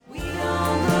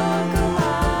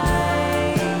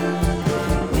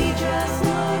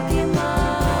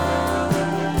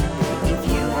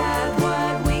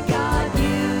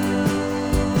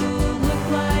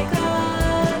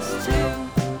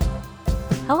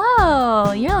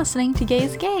Hello, you're listening to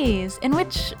Gaze Gaze, in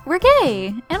which we're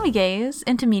gay, and we gaze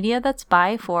into media that's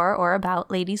by, for, or about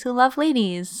ladies who love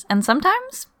ladies. And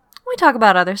sometimes we talk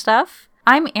about other stuff.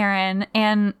 I'm Erin,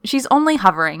 and she's only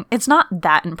hovering. It's not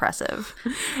that impressive.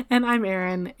 And I'm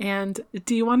Erin, and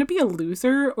do you want to be a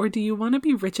loser, or do you want to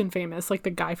be rich and famous like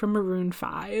the guy from Maroon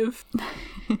 5?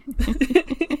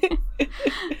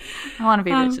 I want to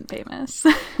be rich and famous.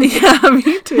 Yeah,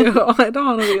 me too. I don't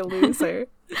want to be a loser.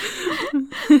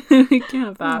 We can't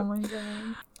have that. Oh my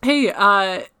god. Hey,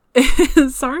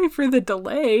 sorry for the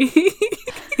delay.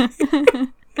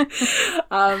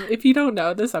 If you don't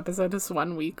know, this episode is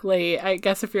 1 week late. I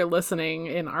guess if you're listening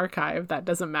in archive, that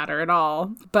doesn't matter at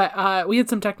all. But we had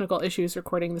some technical issues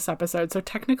recording this episode, so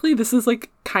technically this is like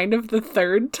kind of the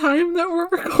third time that we're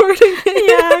recording it.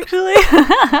 Yeah, actually.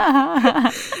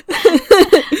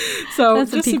 So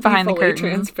that's just a peek to be behind the fully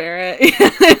curtain. transparent.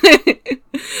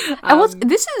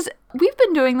 We've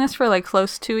been doing this for like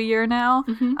close to a year now.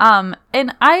 Mm-hmm.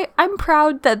 And I'm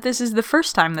proud that this is the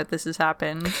first time that this has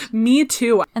happened. Me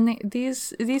too. And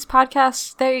these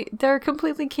podcasts, they're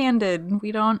completely candid.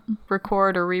 We don't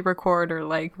record or re-record or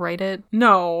like write it.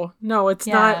 No, it's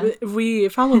Yeah. not. We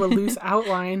follow a loose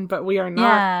outline, but we are not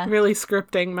Yeah. really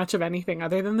scripting much of anything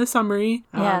other than the summary.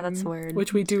 Yeah, that's weird.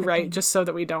 Which we do write just so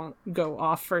that we don't go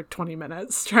off for 20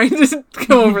 minutes trying to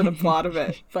go over the plot of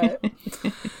it. But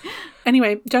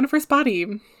anyway, Jennifer's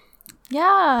Body.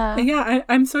 Yeah. Yeah,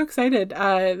 I'm so excited.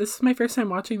 This is my first time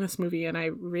watching this movie, and I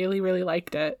really, really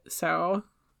liked it. So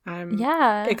I'm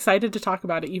excited to talk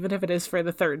about it, even if it is for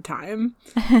the third time.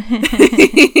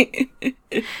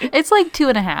 It's like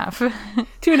 2.5.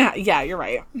 2.5. Yeah, you're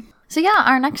right. So yeah,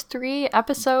 our next 3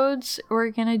 episodes, we're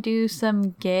gonna do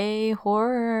some gay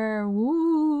horror.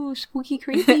 Woo, spooky,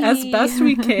 creepy. As best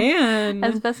we can.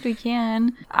 As best we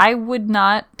can. I would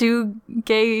not do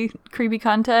gay, creepy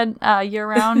content year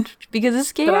round because it's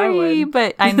scary. But I would.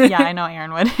 But I know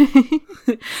Erin would.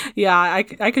 Yeah,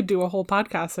 I could do a whole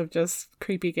podcast of just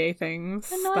creepy gay things.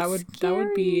 I know, That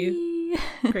would be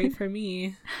scary. great for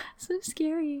me. So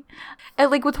scary.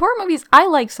 And, like with horror movies, I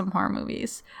like some horror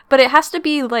movies, but it has to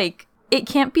be like, it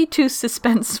can't be too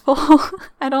suspenseful.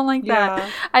 I don't like that. Yeah.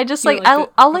 I just You like like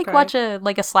it? I'll like Okay. watch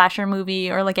a slasher movie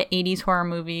or like an 80s horror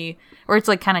movie where it's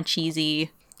like kind of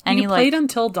cheesy. And You played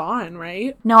Until Dawn,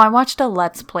 right? No, I watched a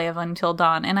Let's Play of Until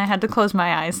Dawn and I had to close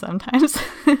my eyes sometimes.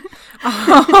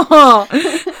 Oh,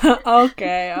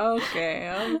 okay.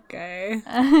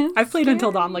 I've played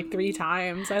Until Dawn like 3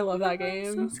 times. I love that So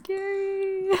game.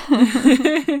 scary.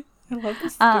 I love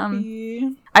this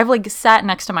movie. I've like sat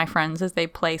next to my friends as they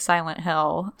play Silent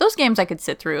Hill. Those games I could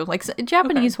sit through. Like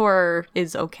Japanese horror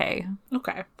is okay,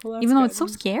 Okay. Well, that's even though good. it's so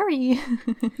scary.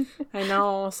 I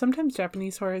know. Sometimes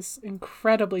Japanese horror is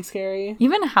incredibly scary.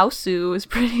 Even Houseu is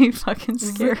pretty fucking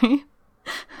scary.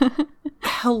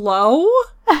 Hello?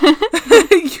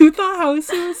 You thought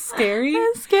House was scary?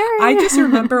 It's scary. I just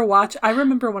remember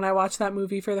when I watched that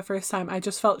movie for the first time, I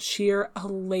just felt sheer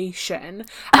elation.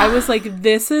 I was like,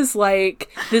 this is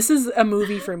a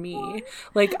movie for me.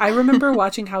 Like, I remember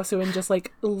watching House and just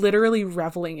like literally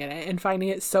reveling in it and finding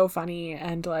it so funny,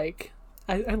 and like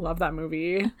I love that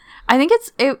movie. I think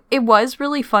it was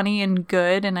really funny and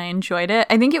good, and I enjoyed it.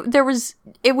 I think it was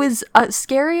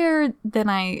scarier than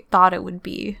I thought it would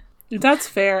be. That's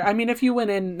fair. I mean, if you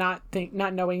went in not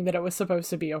knowing that it was supposed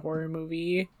to be a horror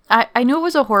movie. I knew it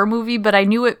was a horror movie, but I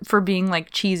knew it for being like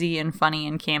cheesy and funny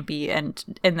and campy, and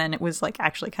then it was like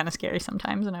actually kind of scary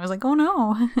sometimes, and I was like, oh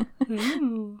no.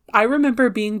 I remember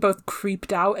being both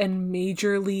creeped out and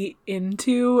majorly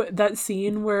into that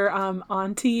scene where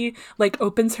Auntie like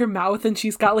opens her mouth and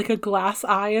she's got like a glass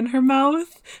eye in her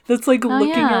mouth that's like looking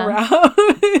yeah. around.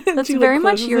 And That's she, like, very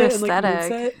much closes your it and, like, moves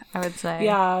aesthetic, it. I would say.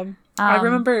 Yeah. I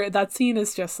remember that scene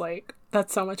is just like,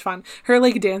 that's so much fun. Her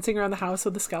like dancing around the house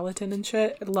with the skeleton and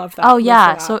shit. I love that. Oh Love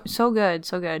yeah, that. so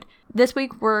good. This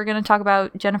week we're gonna talk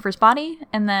about Jennifer's Body,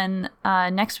 and then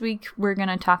next week we're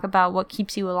gonna talk about What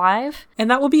Keeps You Alive.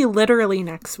 And that will be literally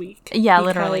next week. Yeah,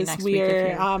 literally because next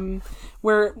week.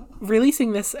 We're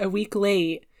releasing this a week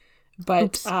late,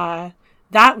 but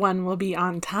that one will be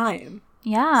on time.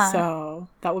 Yeah. So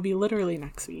that will be literally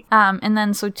next week. And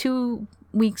then so 2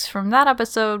 weeks from that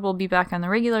episode, we'll be back on the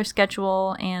regular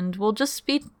schedule, and we'll just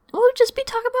be we'll just be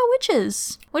talking about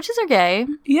witches. Witches are gay.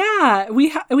 Yeah, we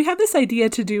had this idea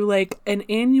to do like an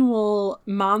annual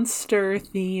monster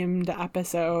themed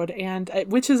episode, and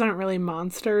witches aren't really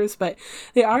monsters, but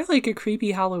they are like a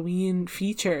creepy Halloween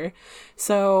feature.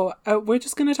 So we're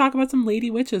just going to talk about some lady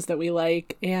witches that we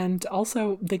like, and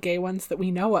also the gay ones that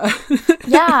we know of.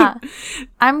 Yeah.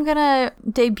 I'm going to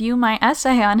debut my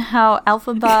essay on how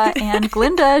Elphaba and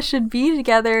Glinda should be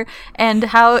together, and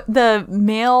how the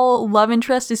male love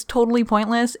interest is totally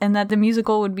pointless, and that the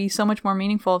musical would be so much more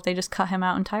meaningful if they just cut him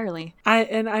out entirely.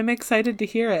 I'm excited to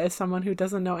hear it as someone who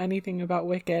doesn't know anything about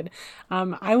Wicked.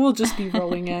 I will just be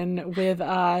rolling in with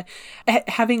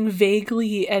having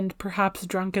vaguely and perhaps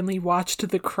drunkenly watched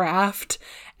The Craft,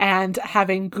 and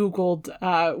having Googled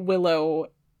Willow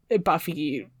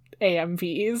Buffy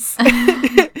AMVs.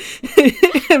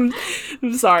 I'm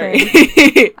sorry.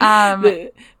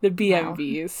 The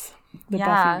BMVs. Wow. The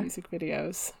Buffy music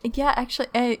videos. Yeah, actually,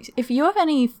 if you have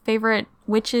any favorite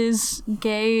witches,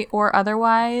 gay or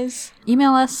otherwise,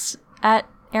 email us at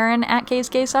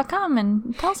Erin@gaysgays.com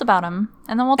and tell us about them.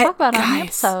 And then we'll talk about it on the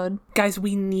episode. Guys,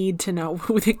 we need to know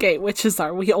who the gay witches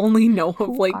are. We only know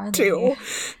of like 2.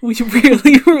 They? We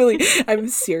really, I'm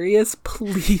serious.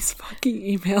 Please fucking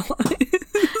email us.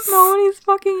 Nobody's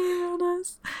fucking emailed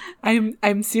us.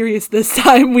 I'm serious this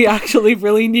time. We actually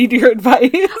really need your advice.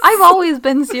 I've always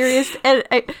been serious. And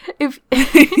if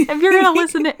you're gonna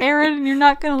listen to Erin and you're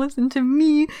not gonna listen to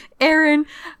me, Erin,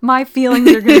 my feelings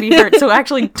are gonna be hurt. So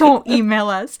actually, don't email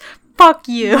us. Fuck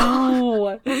you.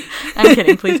 No. I'm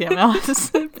kidding. Please email us.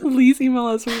 Please email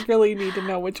us. We really need to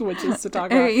know which witches to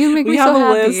talk about. You make me have so a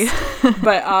happy. list,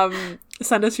 but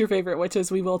send us your favorite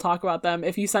witches. We will talk about them.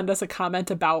 If you send us a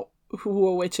comment about who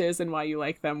a witch is and why you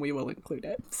like them, we will include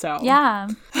it. So yeah,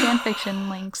 fanfiction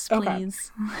links,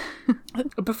 please. Okay.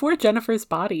 Before Jennifer's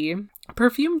Body,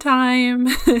 perfume time.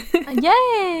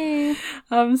 Yay!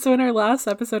 So in our last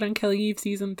episode on Killing Eve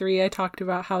season 3, I talked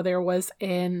about how there was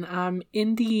an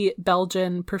indie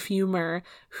Belgian perfumer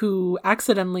who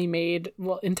intentionally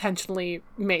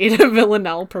made a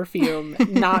Villanelle perfume,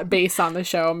 not based on the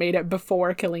show, made it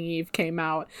before Killing Eve came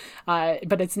out,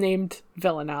 but it's named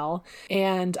Villanelle.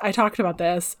 And I talked about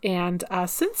this, and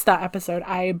since that episode,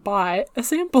 I bought a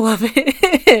sample of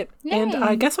it. Yay.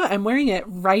 And guess what? I'm wearing it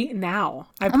right now.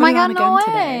 I put Oh my it on God, no again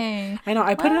today. way. I know.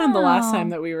 I put it on the last time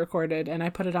that we recorded, and I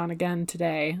put it on again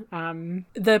today.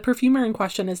 The perfumer in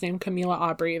question is named Camila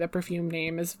Aubry. The perfume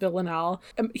name is Villanelle.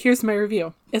 Here's my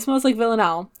review. It smells like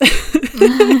Villanelle.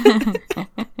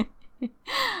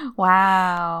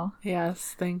 Wow.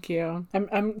 Yes, thank you.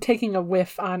 I'm taking a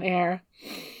whiff on air.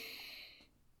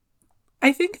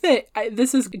 I think that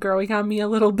this is growing on me a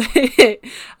little bit.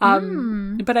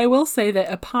 But I will say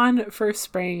that upon first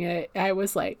spraying it, I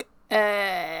was like,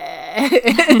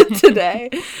 today.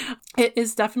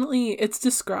 It's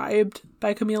described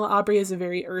by Camila Aubry as a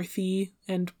very earthy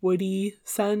and woody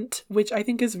scent, which I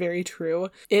think is very true.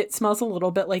 It smells a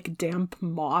little bit like damp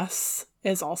moss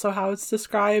is also how it's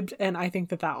described, and I think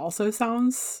that also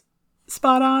sounds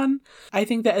spot on. I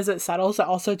think that as it settles, it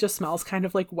also just smells kind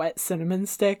of like wet cinnamon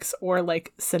sticks or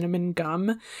like cinnamon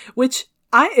gum, which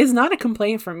is not a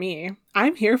complaint from me.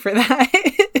 I'm here for that.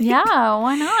 Yeah,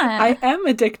 why not? I am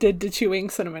addicted to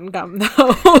chewing cinnamon gum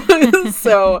though,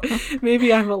 so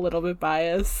maybe I'm a little bit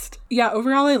biased. Yeah,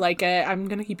 overall I like it. I'm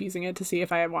gonna keep using it to see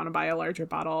if I want to buy a larger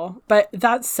bottle. But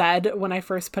that said, when I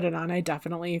first put it on, I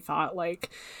definitely thought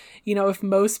like, you know, if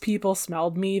most people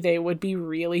smelled me, they would be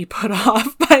really put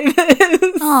off by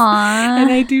this. Aww.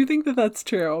 And I do think that that's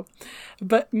true.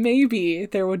 But maybe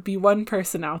there would be one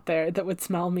person out there that would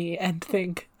smell me and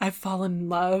think, I've fallen in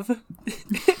love.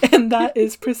 And that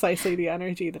is precisely the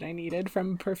energy that I needed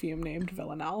from a perfume named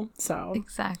Villanelle. So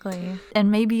exactly.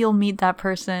 And maybe you'll meet that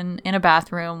person in a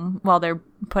bathroom while they're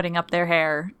putting up their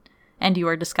hair and you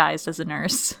are disguised as a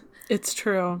nurse. It's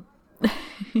true.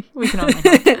 We can only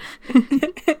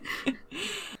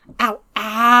hope.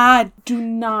 Ow. Do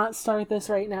not start this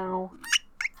right now.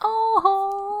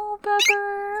 Oh,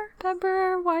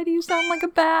 Pepper, why do you sound like a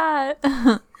bat?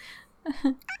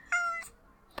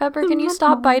 Pepper, can you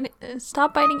stop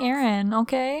biting Erin,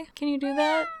 okay? Can you do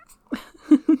that?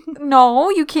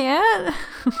 No, you can't.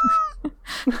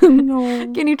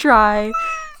 No. Can you try?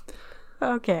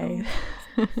 Okay.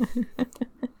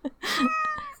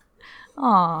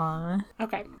 Aww.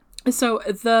 Okay. So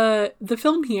the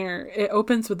film here, it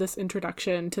opens with this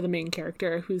introduction to the main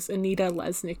character, who's Anita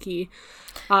Lesnicki,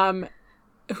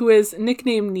 who is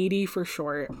nicknamed Needy for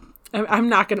short. I'm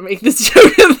not going to make this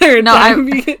joke a third time.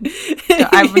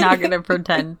 I'm not going to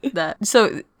pretend that.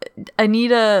 So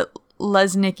Anita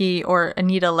Lesnicki or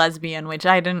Anita lesbian, which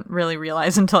I didn't really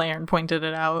realize until Aaron pointed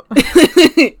it out.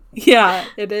 Yeah,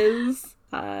 it is.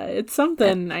 It's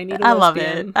something. I need. I love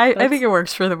it. I think it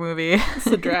works for the movie. It's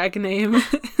a drag name.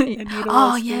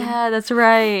 Oh yeah, that's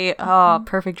right. Oh,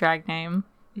 perfect drag name.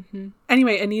 Mm-hmm.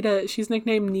 Anyway, Anita, she's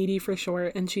nicknamed Needy for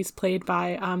short, and she's played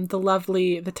by the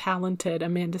lovely, the talented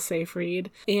Amanda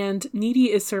Seyfried. And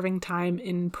Needy is serving time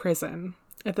in prison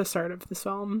at the start of this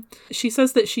film. She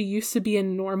says that she used to be a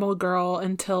normal girl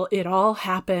until it all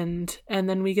happened, and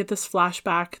then we get this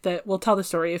flashback that will tell the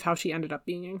story of how she ended up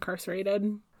being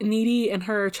incarcerated. Needy and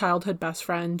her childhood best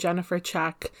friend, Jennifer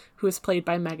Check, who is played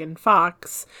by Megan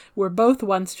Fox, were both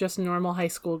once just normal high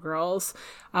school girls,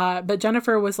 but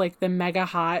Jennifer was like the mega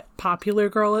hot, popular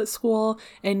girl at school,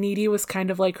 and Needy was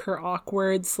kind of like her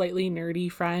awkward, slightly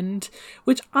nerdy friend,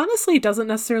 which honestly doesn't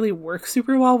necessarily work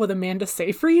super well with Amanda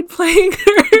Seyfried playing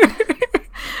her.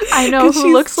 I know,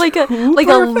 who looks like a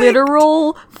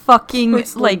literal fucking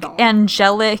like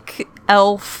angelic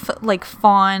elf, like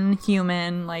fawn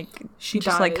human, like she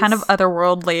just does. Like kind of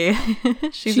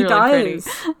otherworldly. She's really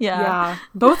pretty. Yeah,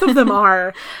 both of them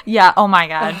are. Yeah. Oh my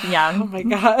god. Yeah. Oh my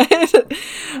god.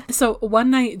 So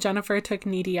one night Jennifer took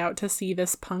Needy out to see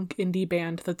this punk indie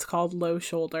band that's called Low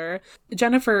Shoulder.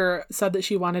 Jennifer said that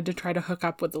she wanted to try to hook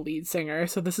up with the lead singer,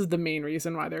 so this is the main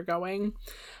reason why they're going.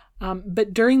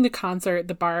 But during the concert,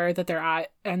 the bar that they're at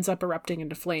ends up erupting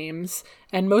into flames,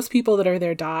 and most people that are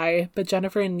there die, but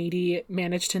Jennifer and Needy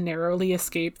manage to narrowly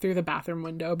escape through the bathroom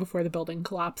window before the building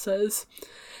collapses.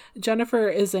 Jennifer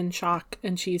is in shock,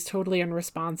 and she's totally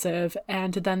unresponsive,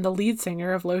 and then the lead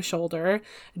singer of Low Shoulder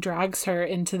drags her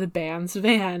into the band's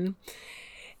van.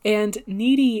 And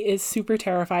Needy is super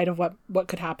terrified of what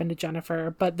could happen to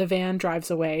Jennifer, but the van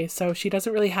drives away, so she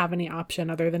doesn't really have any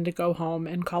option other than to go home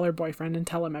and call her boyfriend and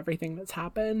tell him everything that's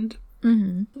happened.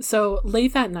 Mm-hmm. So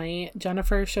late that night,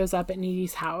 Jennifer shows up at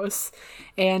Needy's house,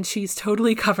 and she's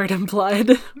totally covered in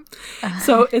blood.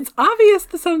 So it's obvious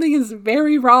that something is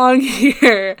very wrong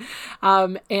here.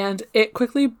 And it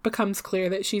quickly becomes clear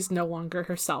that she's no longer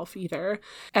herself either.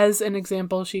 As an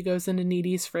example, she goes into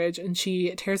Needy's fridge and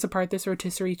she tears apart this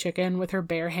rotisserie chicken with her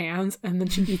bare hands, and then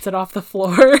she eats it off the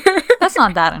floor. That's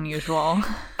not that unusual.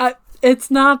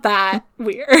 It's not that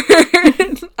weird.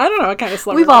 I don't know what kind of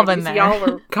slumber we've all been there. Y'all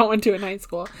were going to a night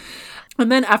school.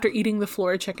 And then after eating the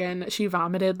floor chicken, she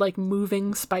vomited like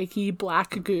moving spiky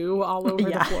black goo all over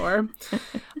the floor.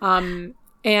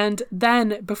 And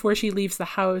then before she leaves the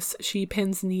house, she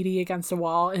pins Needy against a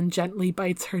wall and gently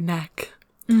bites her neck,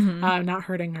 not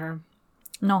hurting her.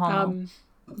 No homo.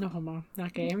 No homo,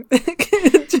 not gay.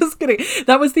 Just kidding.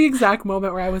 That was the exact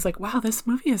moment where I was like, wow, this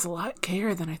movie is a lot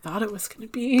gayer than I thought it was going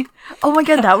to be. Oh my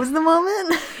god, that was the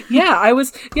moment?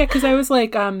 Because I was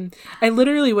like, I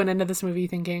literally went into this movie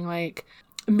thinking like,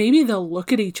 maybe they'll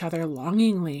look at each other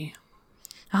longingly.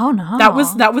 Oh no. That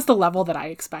was the level that I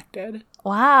expected.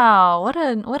 Wow, what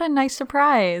a nice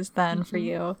surprise then for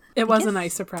you. It was a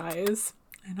nice surprise.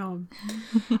 I know.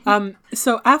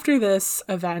 So after this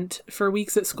event, for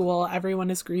weeks at school, everyone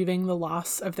is grieving the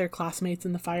loss of their classmates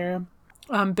in the fire.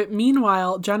 But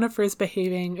meanwhile, Jennifer's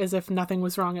behaving as if nothing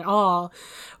was wrong at all,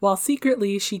 while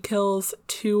secretly she kills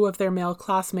 2 of their male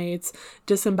classmates,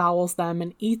 disembowels them,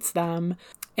 and eats them.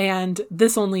 And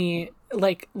this only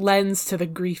lends to the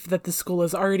grief that the school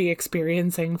is already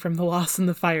experiencing from the loss in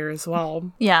the fire as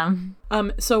well. Yeah.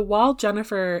 So while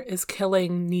Jennifer is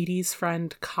killing Needy's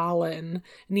friend Colin,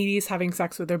 Needy's having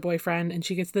sex with her boyfriend, and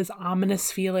she gets this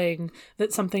ominous feeling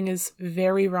that something is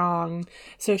very wrong.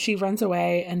 So she runs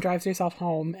away and drives herself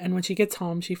home. And when she gets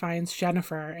home, she finds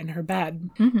Jennifer in her bed.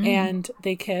 Mm-hmm. And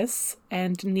they kiss,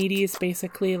 and Needy is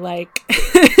basically like,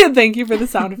 thank you for the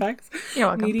sound effects. You're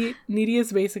welcome. Needy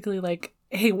is basically like,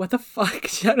 hey, what the fuck,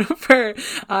 Jennifer?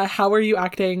 How are you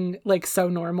acting like so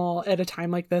normal at a time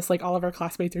like this? Like, all of our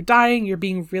classmates are dying. You're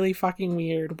being really fucking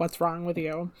weird. What's wrong with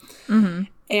you? Mm-hmm.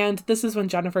 And this is when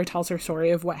Jennifer tells her story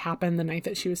of what happened the night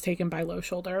that she was taken by Low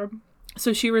Shoulder.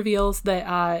 So she reveals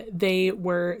that they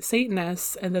were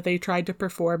Satanists and that they tried to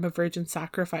perform a virgin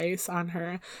sacrifice on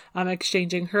her,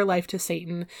 exchanging her life to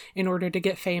Satan in order to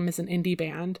get fame as an indie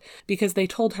band, because they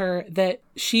told her that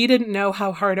she didn't know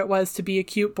how hard it was to be a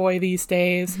cute boy these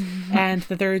days, and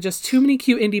that there are just too many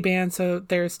cute indie bands, so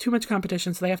there's too much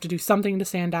competition, so they have to do something to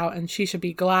stand out, and she should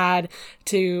be glad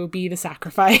to be the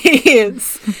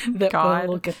sacrifice that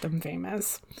will get them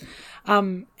famous.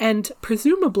 And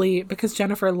presumably, because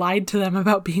Jennifer lied to them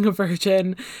about being a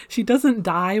virgin, she doesn't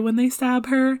die when they stab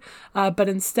her, but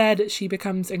instead she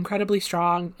becomes incredibly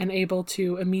strong and able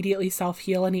to immediately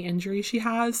self-heal any injury she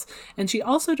has, and she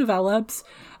also develops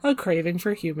a craving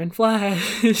for human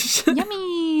flesh.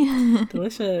 Yummy!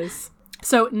 Delicious.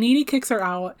 So Needy kicks her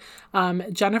out.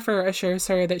 Jennifer assures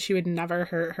her that she would never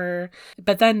hurt her.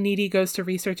 But then Needy goes to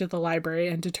research at the library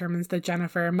and determines that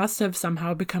Jennifer must have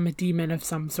somehow become a demon of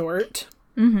some sort.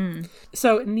 Mm-hmm.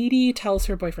 So Needy tells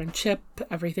her boyfriend Chip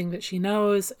everything that she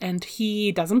knows, and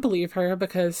he doesn't believe her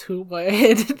because who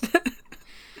would?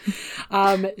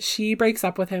 She breaks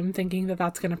up with him thinking that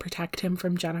that's going to protect him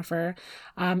from Jennifer.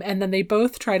 And then they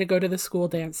both try to go to the school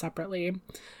dance separately.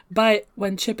 But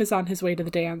when Chip is on his way to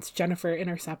the dance, Jennifer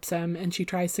intercepts him and she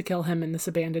tries to kill him in this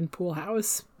abandoned pool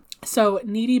house. So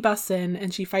Needy busts in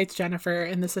and she fights Jennifer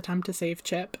in this attempt to save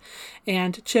Chip.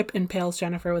 And Chip impales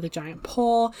Jennifer with a giant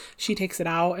pole. She takes it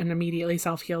out and immediately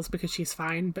self-heals because she's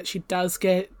fine. But she does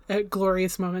get a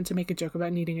glorious moment to make a joke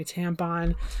about needing a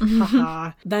tampon.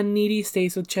 Haha. Then Needy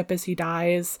stays with Chip as he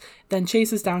dies. Then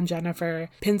chases down Jennifer,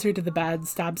 pins her to the bed,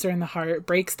 stabs her in the heart,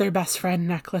 breaks their best friend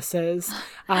necklaces,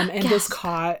 and is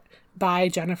caught by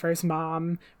Jennifer's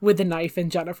mom with a knife in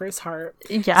Jennifer's heart.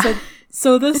 Yeah.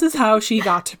 So this is how she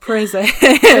got to prison.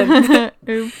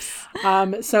 Oops.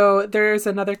 So there's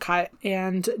another cut,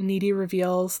 and Needy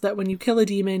reveals that when you kill a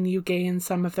demon, you gain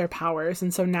some of their powers.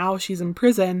 And so now she's in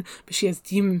prison, but she has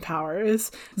demon powers,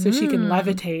 so she can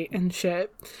levitate and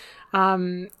shit.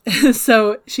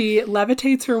 So she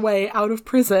levitates her way out of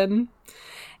prison.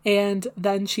 And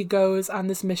then she goes on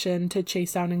this mission to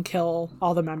chase down and kill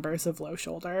all the members of Low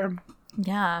Shoulder.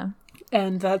 Yeah.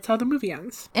 And that's how the movie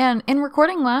ends. And in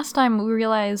recording last time, we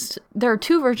realized there are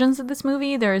two versions of this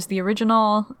movie. There is the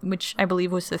original, which I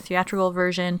believe was the theatrical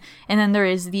version, and then there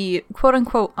is the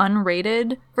quote-unquote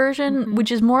unrated version,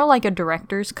 which is more like a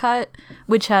director's cut,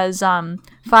 which has 5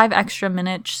 extra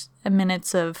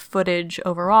minutes of footage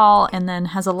overall, and then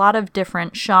has a lot of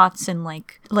different shots and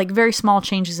like very small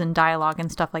changes in dialogue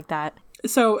and stuff like that.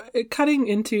 So cutting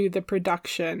into the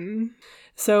production,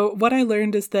 so what I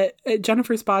learned is that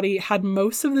Jennifer's Body had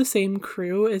most of the same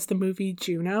crew as the movie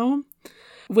Juno,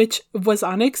 which was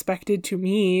unexpected to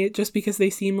me just because they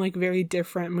seem like very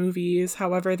different movies.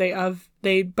 However,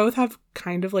 they both have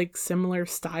kind of like similar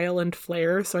style and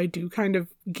flair, so I do kind of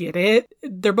get it.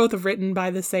 They're both written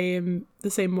by the same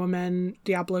woman,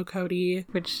 Diablo Cody,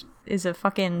 which is a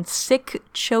fucking sick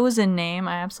chosen name.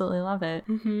 I absolutely love it.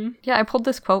 Mm-hmm. Yeah, I pulled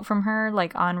this quote from her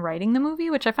like on writing the movie,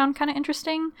 which I found kind of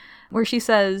interesting, where she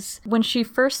says, "When she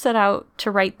first set out to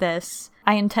write this,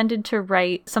 I intended to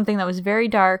write something that was very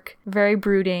dark, very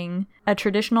brooding, a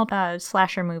traditional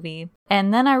slasher movie.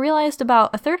 And then I realized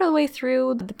about a third of the way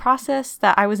through the process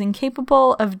that I was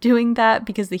incapable of doing that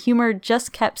because the humor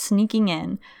just kept sneaking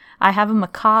in. I have a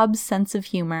macabre sense of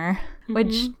humor."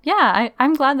 Which, yeah,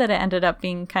 I'm glad that it ended up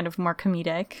being kind of more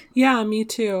comedic. Yeah, me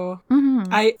too.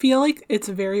 Mm-hmm. I feel like it's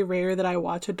very rare that I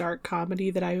watch a dark comedy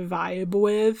that I vibe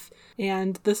with.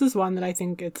 And this is one that I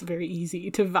think it's very easy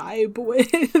to vibe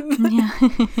with.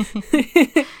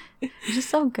 Yeah. It's just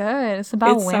so good. It's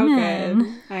about women. So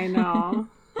good. I know.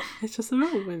 It's just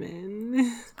about women.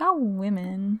 It's about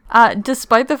women.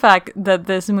 Despite the fact that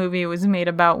this movie was made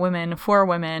about women for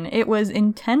women, it was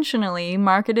intentionally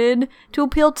marketed to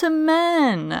appeal to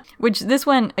men, which this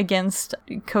went against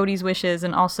Cody's wishes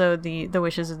and also the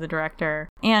wishes of the director.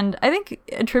 And I think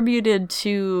attributed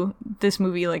to this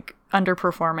movie, like,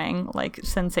 underperforming, like,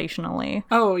 sensationally.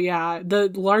 Oh, yeah. The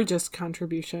largest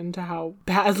contribution to how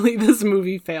badly this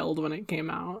movie failed when it came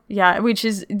out. Yeah, which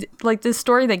is, like, this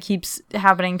story that keeps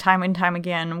happening time and time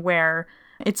again where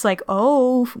it's like,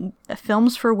 oh,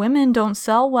 films for women don't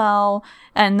sell well.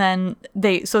 And then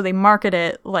they market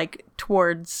it, like,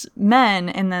 towards men,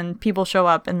 and then people show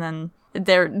up and then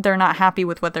they're not happy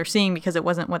with what they're seeing because it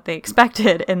wasn't what they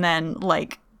expected. And then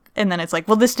it's like,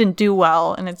 well, this didn't do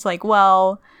well. And it's like,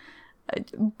 well,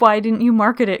 why didn't you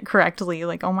market it correctly?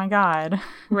 Like, oh my God.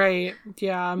 Right.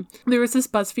 Yeah. There was this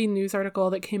BuzzFeed news article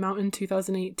that came out in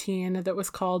 2018 that was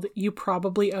called "You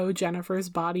Probably Owe Jennifer's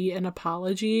Body an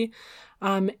Apology."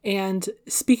 And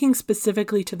speaking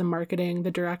specifically to the marketing,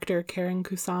 the director, Karen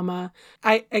Kusama,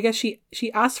 I guess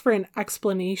she asked for an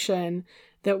explanation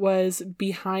that was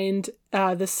behind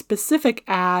the specific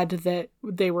ad that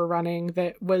they were running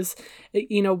that was,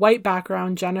 white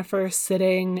background, Jennifer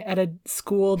sitting at a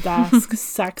school desk,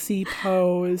 sexy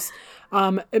pose,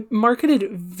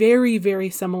 marketed very,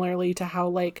 very similarly to how,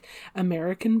 like,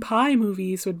 American Pie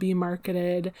movies would be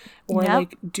marketed, or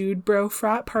like dude bro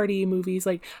frat party movies,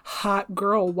 like hot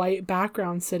girl, white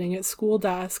background, sitting at school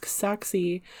desk,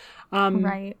 sexy.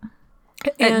 Right.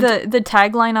 And the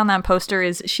tagline on that poster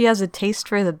is, "She has a taste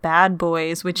for the bad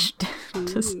boys," which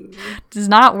just does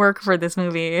not work for this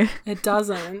movie. It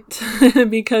doesn't,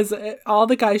 because all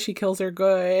the guys she kills are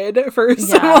good,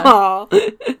 first of all.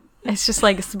 It's just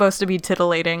like supposed to be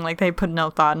titillating, like they put no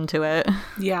thought into it.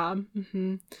 Yeah.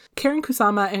 Mm-hmm. Karen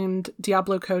Kusama and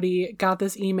Diablo Cody got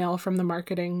this email from the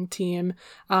marketing team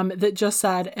that just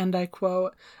said, and I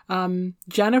quote,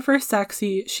 "Jennifer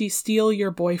sexy, she steal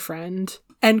your boyfriend."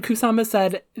 And Kusama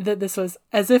said that this was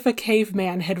as if a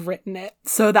caveman had written it.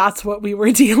 So that's what we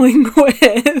were dealing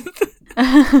with.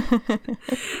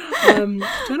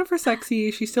 Jennifer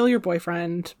sexy, she steal your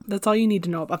boyfriend. That's all you need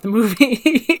to know about the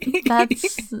movie.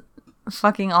 That's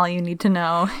fucking all you need to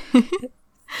know.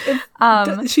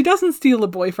 She doesn't steal a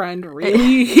boyfriend,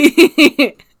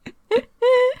 really.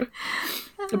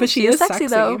 But she is sexy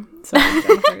though. So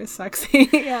Jennifer is sexy.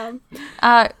 Yeah.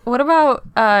 What about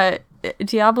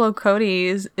Diablo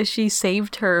Cody's? She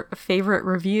saved her favorite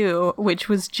review, which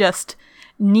was just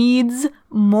needs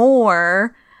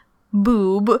more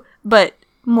boob, but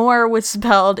more was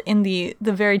spelled in the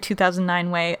very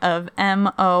 2009 way of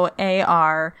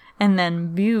MOAR, and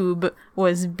then boob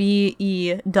was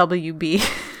BEWB.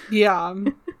 Yeah.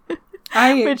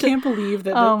 I can't believe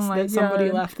that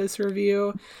somebody left this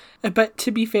review. But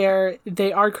to be fair,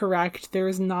 they are correct. There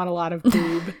is not a lot of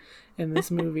boob in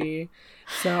this movie.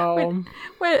 So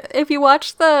if you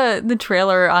watch the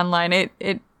trailer online,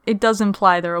 it does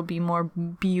imply there will be more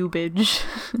boobage.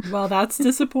 Well, that's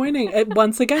disappointing.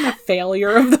 Once again, a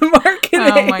failure of the marketing.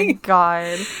 Oh my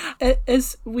god.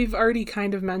 As we've already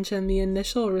kind of mentioned, the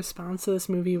initial response to this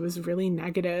movie was really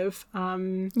negative.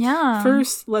 Yeah.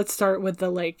 First, let's start with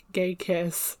the, gay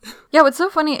kiss. Yeah, what's so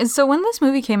funny is, so when this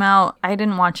movie came out, I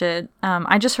didn't watch it.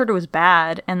 I just heard it was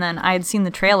bad, and then I had seen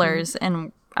the trailers,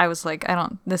 and I was like,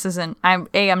 I'm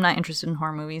not interested in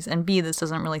horror movies, and B, this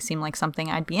doesn't really seem like something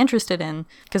I'd be interested in,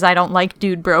 because I don't like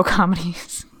dude bro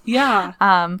comedies. Yeah.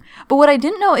 But what I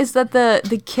didn't know is that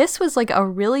the kiss was like a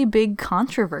really big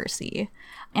controversy.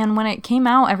 And when it came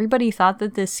out, everybody thought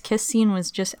that this kiss scene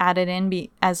was just added in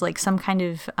as like some kind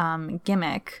of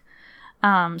gimmick.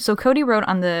 So Cody wrote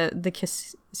on the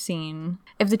kiss scene,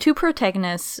 if the two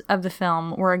protagonists of the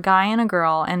film were a guy and a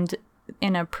girl, and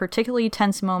in a particularly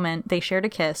tense moment they shared a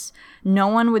kiss, no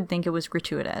one would think it was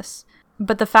gratuitous.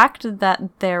 But the fact that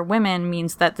they're women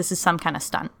means that this is some kind of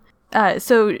stunt.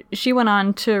 So she went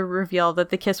on to reveal that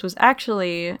the kiss was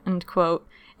actually, end quote,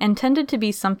 intended to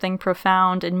be something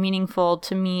profound and meaningful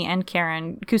to me and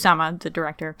Karen Kusama, the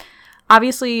director.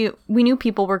 Obviously, we knew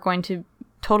people were going to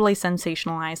totally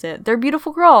sensationalize it. They're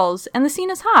beautiful girls, and the scene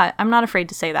is hot. I'm not afraid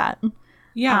to say that.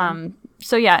 Yeah.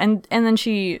 So yeah, and then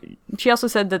she also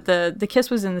said that the kiss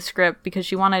was in the script because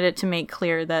she wanted it to make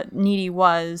clear that Needy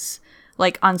was,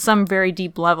 like, on some very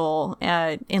deep level,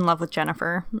 in love with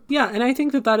Jennifer. Yeah, and I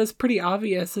think that is pretty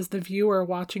obvious as the viewer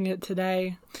watching it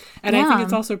today. And I think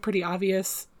it's also pretty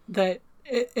obvious that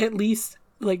at least,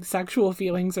 like, sexual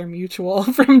feelings are mutual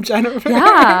from Jennifer.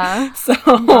 Yeah. So.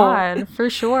 God, for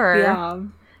sure. Yeah.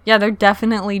 Yeah, they're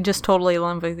definitely just totally in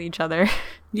love with each other.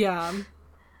 Yeah.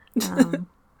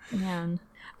 Man.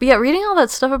 But yeah, reading all that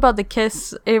stuff about the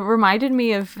kiss, it reminded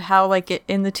me of how, like,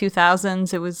 in the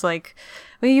 2000s, it was like,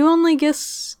 well, you only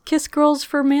kiss girls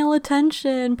for male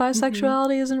attention.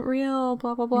 Bisexuality isn't real,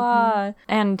 blah, blah, blah.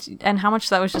 And how much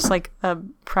that was just, like, a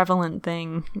prevalent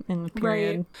thing in the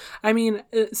period. Right. I mean,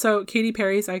 so Katy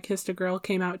Perry's I Kissed a Girl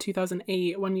came out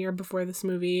 2008, 1 year before this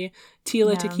movie.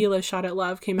 Tila Tequila Shot at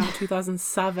Love came out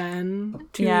 2007,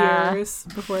 2 years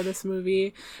before this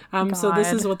movie. So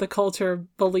this is what the culture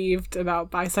believed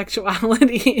about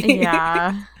bisexuality.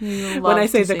 Yeah. When I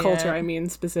say the culture, I mean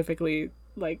specifically,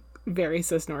 like, very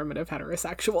cisnormative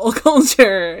heterosexual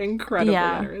culture. Incredibly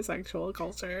heterosexual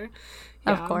culture.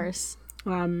 Yeah. Of course.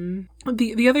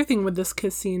 The other thing with this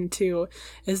kiss scene too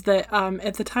is that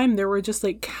at the time there were just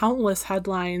like countless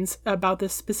headlines about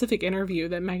this specific interview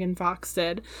that Megan Fox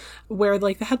did, where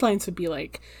like the headlines would be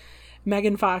like,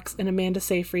 Megan Fox and Amanda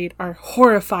Seyfried are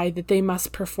horrified that they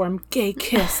must perform gay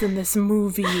kiss in this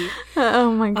movie.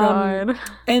 Oh my god.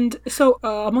 And so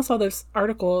almost all those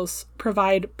articles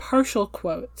provide partial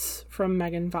quotes from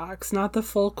Megan Fox, not the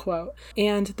full quote.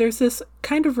 And there's this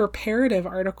kind of reparative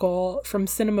article from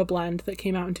Cinema Blend that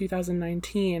came out in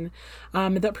 2019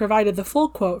 that provided the full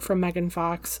quote from Megan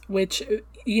Fox, which,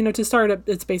 you know, to start,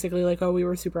 it's basically like, oh, we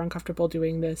were super uncomfortable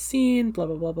doing this scene, blah,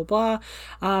 blah, blah, blah, blah.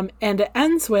 And it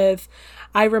ends with,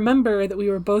 I remember that we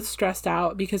were both stressed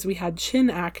out because we had chin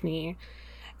acne,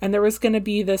 and there was going to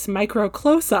be this micro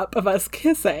close-up of us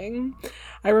kissing.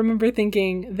 I remember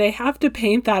thinking, they have to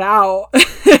paint that out.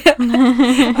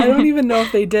 I don't even know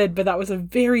if they did, but that was a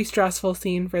very stressful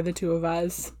scene for the two of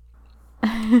us.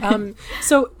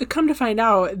 So come to find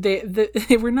out,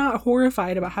 they were not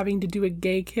horrified about having to do a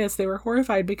gay kiss. They were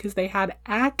horrified because they had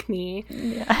acne,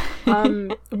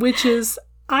 which is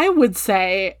I would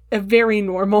say a very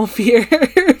normal fear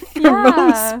for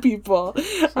most people.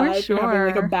 Sure. Having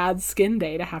like a bad skin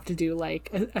day to have to do like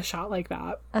a shot like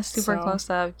that. A super close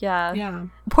up, yeah. Yeah.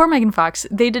 Poor Megan Fox.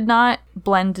 They did not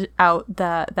blend out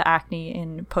the acne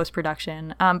in post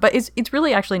production, but it's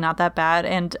really actually not that bad.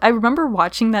 And I remember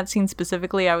watching that scene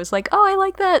specifically. I was like, oh, I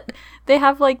like that they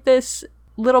have like this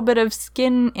little bit of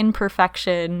skin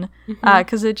imperfection,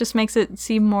 because it just makes it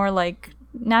seem more like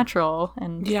natural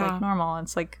and like normal.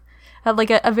 It's like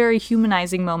a very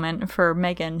humanizing moment for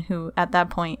Megan, who at that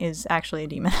point is actually a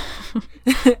demon.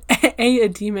 A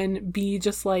demon, B,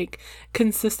 just like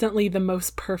consistently the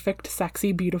most perfect,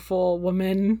 sexy, beautiful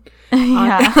woman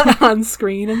on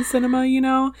screen in cinema, you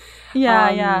know?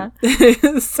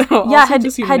 So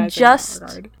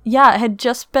had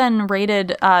just been rated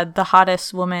the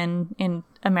hottest woman in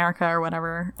America or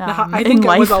whatever. I think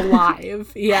it was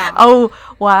alive. Yeah. Oh,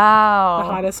 wow. The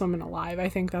hottest woman alive. I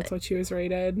think that's what she was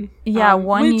rated. Yeah,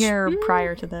 1 year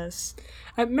prior to this.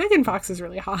 Megan Fox is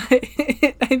really hot.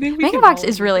 I think Megan Fox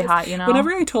is really hot, you know?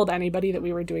 Whenever I told anybody that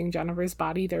we were doing Jennifer's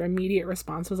Body, their immediate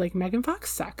response was like, Megan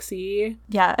Fox sexy.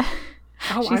 Yeah.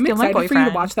 Oh, I'm excited for you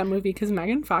to watch that movie because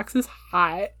Megan Fox is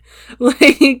hot.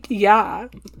 Like, yeah.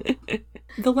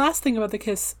 The last thing about the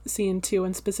kiss scene too,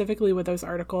 and specifically with those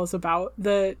articles about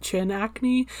the chin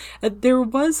acne, there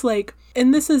was like,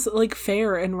 and this is like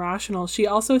fair and rational, she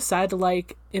also said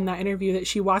like in that interview that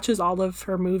she watches all of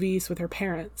her movies with her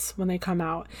parents when they come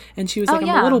out, and she was like,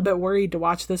 I'm a little bit worried to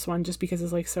watch this one just because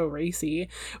it's like so racy,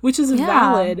 which is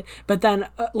valid, but then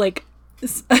like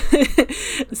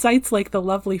sites like the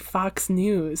lovely Fox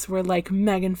News were like,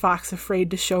 Megan Fox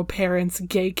afraid to show parents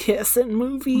gay kiss in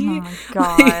movie. Oh my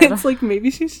God. It's like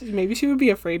maybe she would be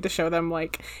afraid to show them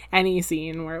like any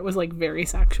scene where it was like very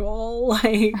sexual,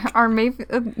 like, or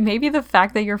maybe the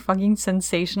fact that you're fucking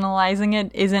sensationalizing it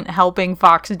isn't helping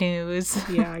Fox News.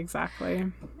 Yeah,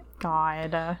 exactly.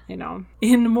 God. You know,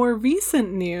 in more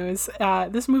recent news,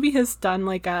 this movie has done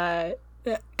like a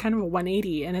kind of a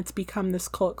 180, and it's become this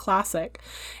cult classic,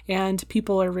 and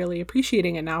people are really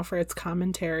appreciating it now for its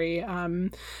commentary,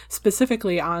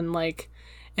 specifically on like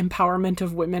empowerment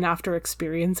of women after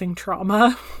experiencing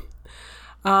trauma.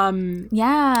 And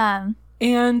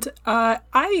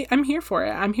I'm here for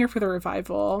it. I'm here for the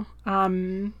revival.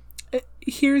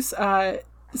 Here's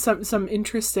some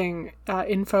interesting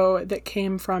info that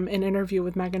came from an interview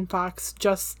with Megan Fox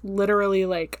just literally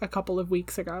like a couple of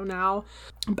weeks ago now,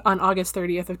 on August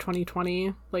 30th of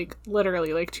 2020, like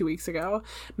literally like 2 weeks ago.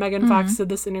 Megan Fox did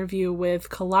this interview with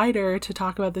Collider to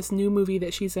talk about this new movie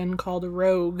that she's in called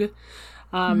Rogue.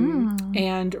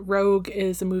 And Rogue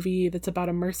is a movie that's about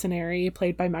a mercenary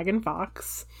played by Megan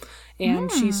Fox,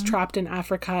 and she's trapped in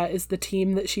Africa as the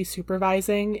team that she's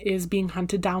supervising is being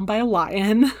hunted down by a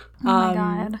lion. Oh my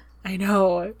God. I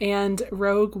know. And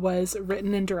Rogue was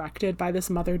written and directed by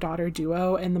this mother-daughter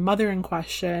duo, and the mother in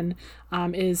question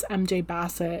is MJ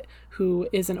Bassett, who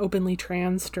is an openly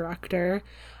trans director.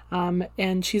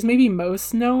 And she's maybe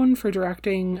most known for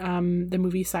directing the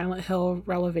movie Silent Hill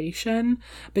Revelation,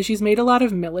 but she's made a lot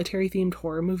of military-themed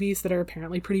horror movies that are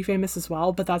apparently pretty famous as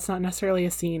well, but that's not necessarily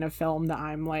a scene of film that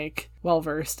I'm, like,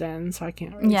 well-versed in, so I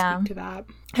can't really speak to that.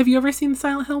 Have you ever seen the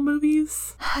Silent Hill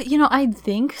movies? You know, I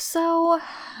think so.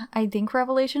 I think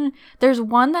Revelation. There's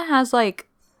one that has, like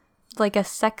a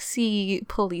sexy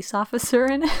police officer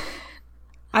in it.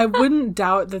 I wouldn't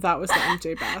doubt that was the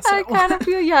MJ Bassett I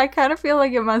kind of feel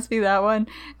like it must be that one.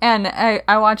 And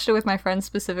I watched it with my friends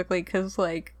specifically because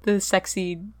like the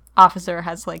sexy officer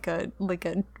has like a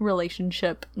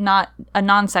relationship, not a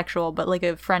non-sexual, but like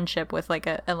a friendship with like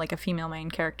a female main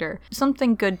character.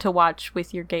 Something good to watch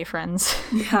with your gay friends.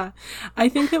 Yeah, I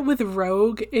think that with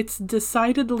Rogue, it's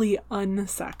decidedly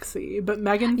unsexy, but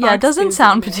Megan Fox it doesn't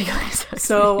sound particularly sexy.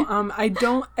 So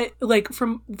like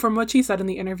from what she said in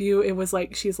the interview, it was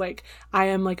like she's like, I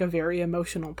am like a very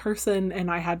emotional person,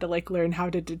 and I had to like learn how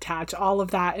to detach all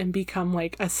of that and become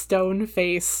like a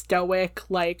stone-faced, stoic,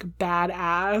 like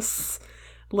badass,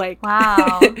 like,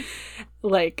 wow.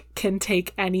 like can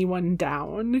take anyone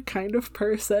down kind of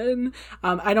person.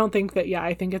 I don't think that,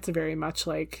 I think it's very much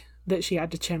like that she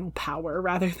had to channel power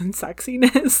rather than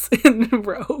sexiness in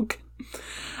Rogue.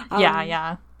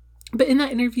 Yeah. But in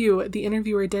that interview, the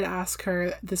interviewer did ask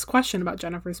her this question about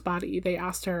Jennifer's Body. They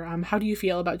asked her, how do you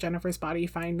feel about Jennifer's Body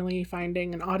finally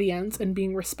finding an audience and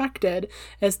being respected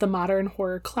as the modern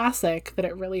horror classic that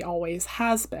it really always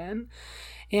has been?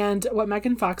 And what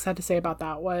Megan Fox had to say about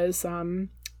that was,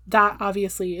 that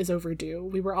obviously is overdue.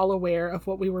 We were all aware of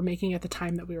what we were making at the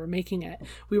time that we were making it.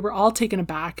 We were all taken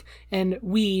aback, and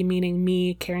we, meaning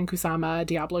me, Karen Kusama,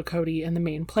 Diablo Cody, and the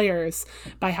main players,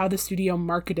 by how the studio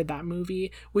marketed that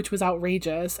movie, which was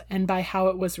outrageous, and by how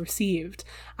it was received.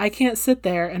 I can't sit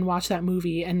there and watch that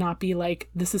movie and not be like,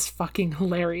 this is fucking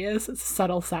hilarious. It's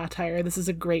subtle satire. This is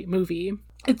a great movie.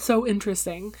 It's so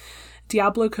interesting.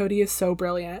 Diablo Cody is so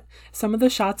brilliant. Some of the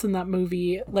shots in that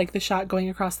movie, like the shot going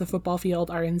across the football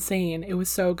field, are insane. It was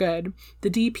so good. The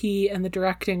DP and the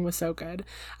directing was so good.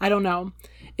 I don't know.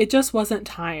 It just wasn't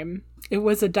time. It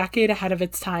was a decade ahead of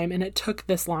its time, and it took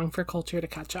this long for culture to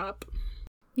catch up.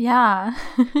 Yeah.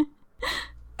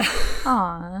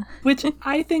 Aww. Which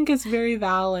I think is very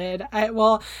valid.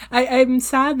 I'm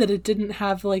sad that it didn't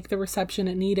have like the reception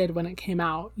it needed when it came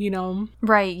out, you know?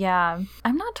 Right, yeah.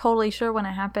 I'm not totally sure when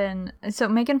it happened. So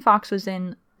Megan Fox was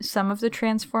in some of the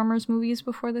Transformers movies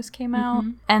before this came out,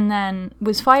 and then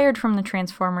was fired from the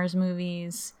Transformers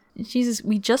movies. Jesus,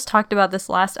 we just talked about this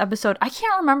last episode. I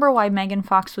can't remember why Megan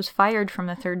Fox was fired from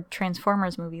the third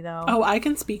Transformers movie, though. Oh, I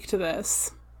can speak to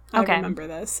this. Okay. I remember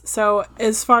this. So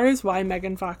as far as why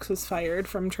Megan Fox was fired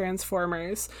from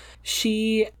Transformers,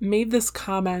 she made this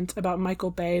comment about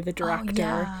Michael Bay, the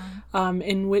director,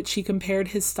 in which she compared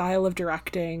his style of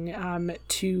directing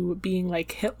to being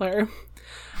like Hitler.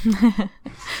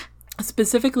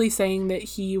 Specifically saying that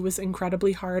he was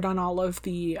incredibly hard on all of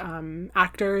the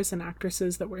actors and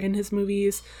actresses that were in his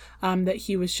movies, that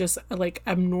he was just like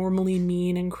abnormally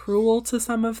mean and cruel to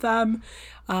some of them,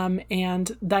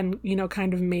 and then, you know,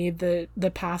 kind of made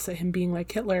the pass at him being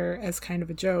like Hitler as kind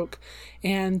of a joke.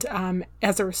 And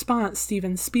as a response,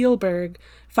 Steven Spielberg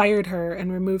fired her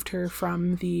and removed her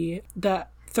from the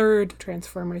third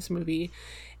Transformers movie.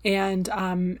 And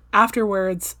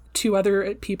afterwards, two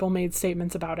other people made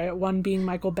statements about it, one being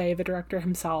Michael Bay, the director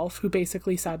himself, who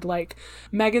basically said, like,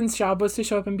 Megan's job was to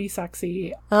show up and be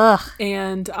sexy. Ugh.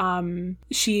 And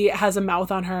she has a mouth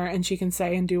on her and she can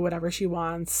say and do whatever she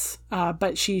wants.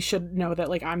 But she should know that,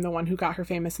 like, I'm the one who got her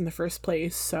famous in the first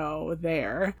place. So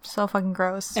there. So fucking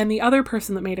gross. And the other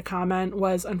person that made a comment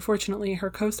was, unfortunately, her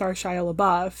co-star Shia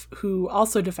LaBeouf, who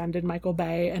also defended Michael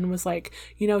Bay and was like,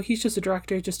 you know, he's just a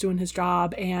director just doing his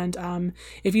job. And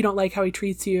if you don't like how he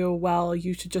treats you, well,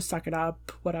 you should just suck it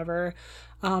up, whatever.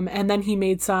 And then he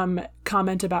made some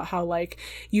comment about how, like,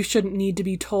 you shouldn't need to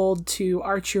be told to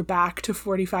arch your back to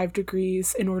 45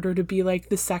 degrees in order to be, like,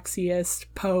 the sexiest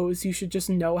pose. You should just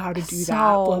know how to do that,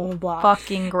 blah, blah, blah.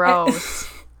 Fucking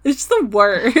gross. It's the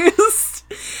worst.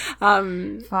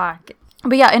 Fuck.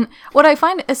 But yeah, and what I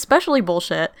find especially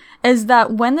bullshit is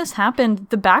that when this happened,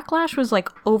 the backlash was, like,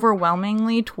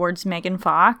 overwhelmingly towards Megan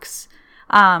Fox.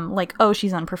 Like, oh,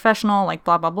 she's unprofessional, like,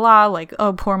 blah, blah, blah, like,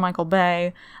 oh, poor Michael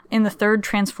Bay. In the third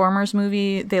Transformers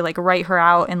movie, they, like, write her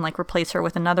out and, like, replace her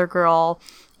with another girl,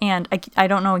 and I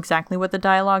don't know exactly what the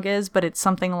dialogue is, but it's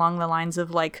something along the lines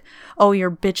of, like, oh,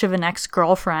 your bitch of an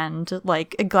ex-girlfriend,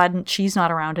 like, glad she's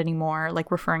not around anymore,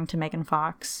 like, referring to Megan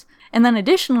Fox. And then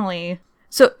additionally,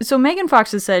 so Megan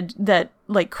Fox has said that,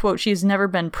 like, quote, she's never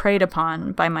been preyed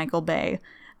upon by Michael Bay,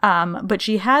 but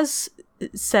she has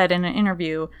said in an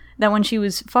interview that when she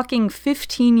was fucking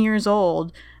 15 years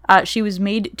old, she was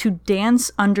made to dance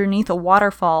underneath a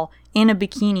waterfall in a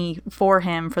bikini for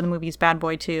him for the movies Bad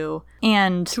Boy 2.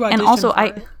 And also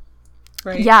right?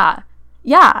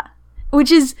 Yeah.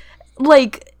 Which is,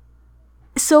 like,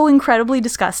 so incredibly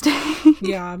disgusting.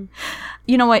 Yeah.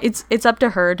 You know what? It's up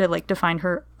to her to, like, define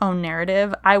her own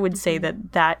narrative. I would say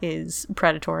that is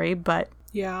predatory, but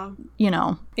yeah, you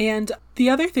know. And the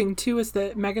other thing too is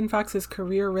that Megan Fox's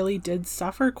career really did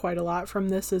suffer quite a lot from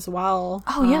this as well.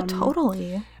 Oh yeah,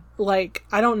 totally. Like,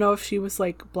 I don't know if she was,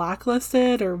 like,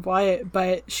 blacklisted or what,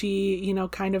 but she, you know,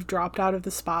 kind of dropped out of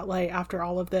the spotlight after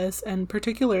all of this, and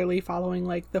particularly following,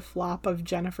 like, the flop of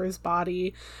Jennifer's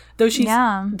Body, though she's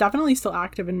definitely still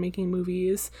active in making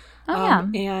movies.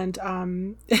 And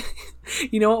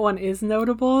you know what one is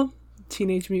notable?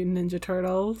 Teenage Mutant Ninja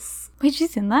Turtles. Wait,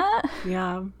 she's in that?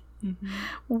 Yeah. Mm-hmm.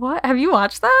 What? Have you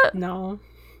watched that? No.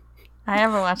 I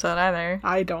haven't watched that either.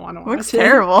 I don't want to watch it. Looks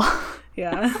terrible.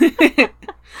 Yeah.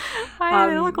 Why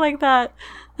do they look like that?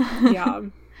 Yeah.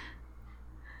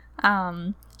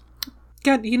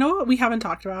 Good. You know what we haven't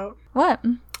talked about? What?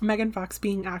 Megan Fox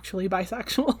being actually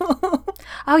bisexual.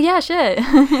 Oh, yeah, shit.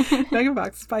 Megan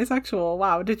Fox is bisexual.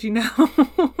 Wow, did you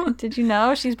know? Did you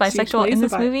know she's bisexual in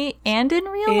this movie and in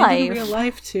real life? And in real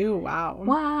life, too. Wow.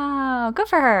 Wow. Good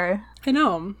for her. I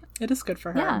know. It is good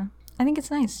for her. Yeah. I think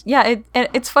it's nice. Yeah,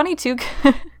 it's funny, too,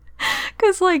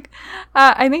 because, like,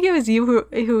 I think it was you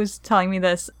who was telling me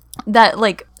this, that,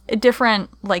 like, different,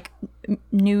 like,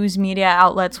 news media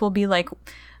outlets will be like,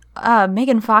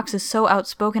 Megan Fox is so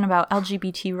outspoken about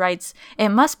LGBT rights, it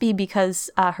must be because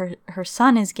her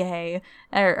son is gay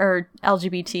or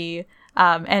LGBT.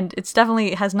 And it's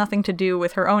definitely has nothing to do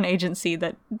with her own agency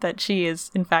that she is,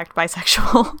 in fact,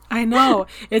 bisexual. I know.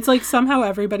 It's like somehow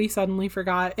everybody suddenly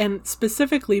forgot. And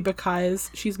specifically because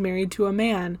she's married to a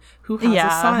man who has a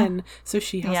son. So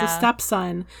she has a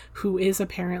stepson who is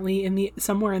apparently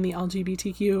somewhere in the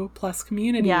LGBTQ plus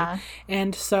community. Yeah.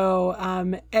 And so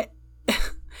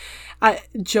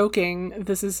joking,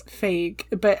 this is fake,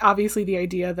 but obviously the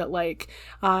idea that like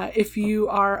if you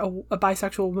are a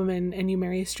bisexual woman and you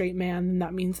marry a straight man, then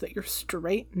that means that you're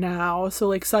straight now. So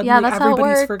like suddenly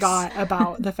everybody's forgot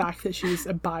about the fact that she's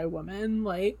a bi woman.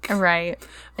 Like, right,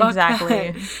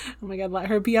 exactly. Oh my god, let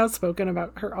her be outspoken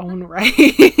about her own right.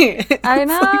 I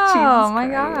know. Like, oh my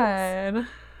god.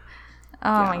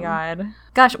 Oh my god.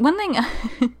 Gosh, one thing.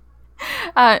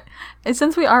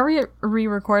 Since we are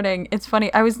re-recording, it's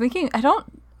funny. I was thinking, I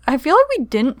feel like we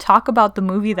didn't talk about the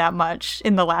movie that much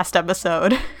in the last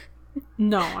episode.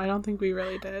 No, I don't think we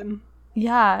really did.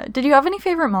 Yeah. Did you have any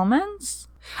favorite moments?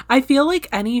 I feel like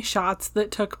any shots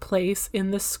that took place in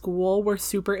the school were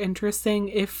super interesting.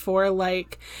 If for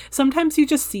like, sometimes you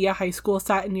just see a high school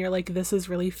set and you're like, this is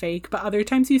really fake. But other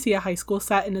times you see a high school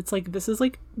set and it's like, this is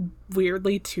like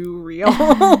weirdly too real.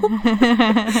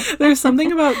 There's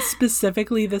something about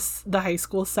specifically the high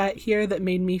school set here that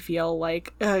made me feel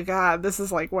like, oh god, this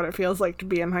is like what it feels like to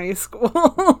be in high school.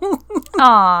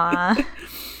 Aww.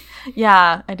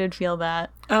 Yeah, I did feel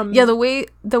that. Yeah, the way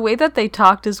that they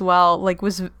talked as well, like,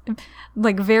 was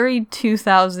like very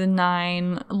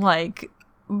 2009, like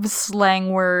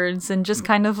slang words and just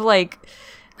kind of like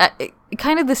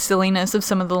kind of the silliness of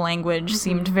some of the language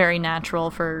seemed very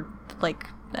natural for like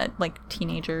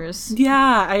teenagers.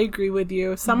 Yeah, I agree with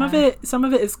you. Some of it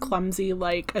is clumsy,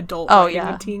 like adult writing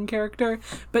a teen character,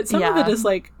 but some of it is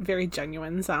like very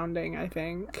genuine sounding, I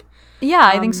think. Yeah,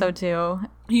 I think so too.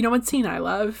 You know what scene I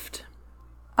loved?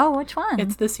 Oh, which one?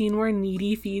 It's the scene where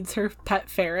Needy feeds her pet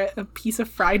ferret a piece of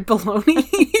fried bologna.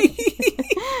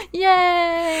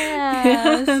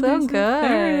 Yeah, so good. A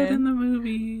ferret in the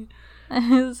movie.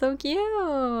 So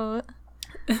cute.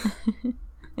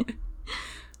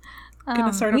 I'm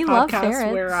gonna start a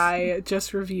podcast where I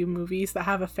just review movies that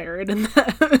have a ferret in them.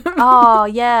 Oh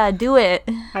yeah, do it.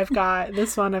 I've got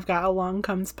Along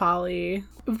Comes Polly.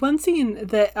 One scene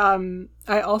that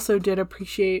I also did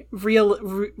appreciate,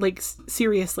 like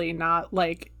seriously, not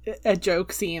like a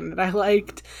joke scene that I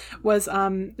liked, was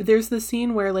there's the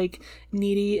scene where like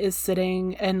Needy is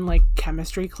sitting in like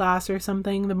chemistry class or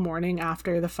something the morning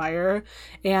after the fire,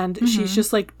 and she's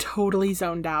just like totally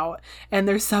zoned out, and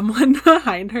there's someone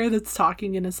behind her that's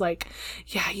talking and is like,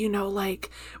 yeah, you know,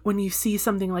 like when you see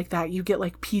something like that you get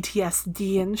like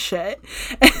PTSD and shit.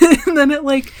 And then it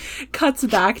like cuts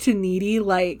back to Needy,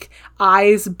 like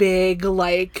eyes big,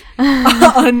 like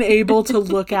unable to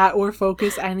look at or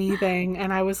focus anything,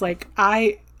 and I was like,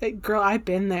 girl, I've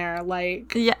been there.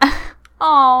 Like, yeah.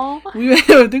 Oh,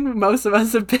 I think most of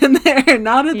us have been there,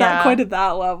 not at that quite at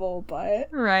that level, but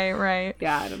right.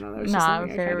 Yeah, I don't know. That was just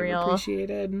something I kind of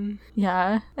appreciated.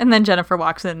 Yeah, and then Jennifer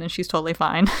walks in and she's totally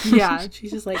fine. Yeah,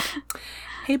 she's just like,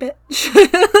 hey, bitch.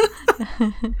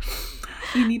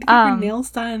 You need to get your nails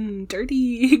done,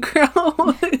 dirty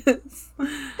girl.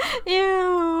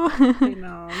 Ew. I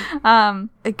know.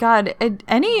 God,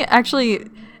 actually,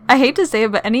 I hate to say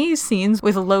it, but any scenes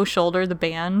with Low Shoulder, the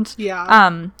band,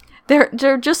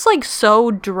 they're just like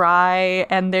so dry,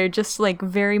 and they're just like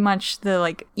very much the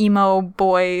like emo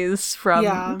boys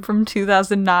from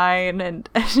 2009, and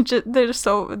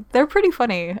they're pretty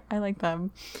funny. I like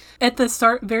them. At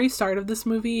the very start of this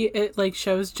movie, it like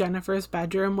shows Jennifer's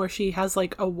bedroom where she has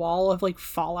like a wall of like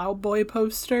Fall Out Boy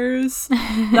posters.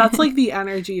 That's like the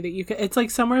energy that you could. It's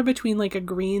like somewhere between like a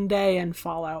Green Day and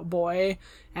Fall Out Boy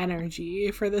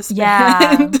energy for this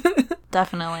band.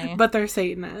 Definitely. But they're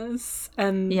Satanists,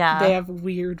 and they have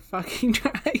weird fucking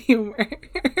dry humor.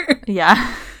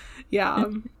 Yeah.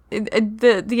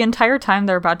 The entire time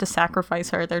they're about to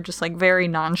sacrifice her, they're just like very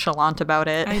nonchalant about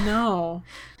it. I know.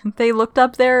 They looked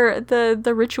up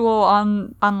the ritual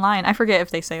online. I forget if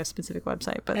they say a specific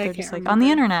website, but they're just like, on the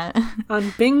internet.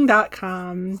 On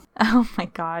Bing.com. Oh my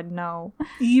god, no.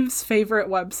 Eve's favorite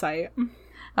website.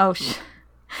 Oh,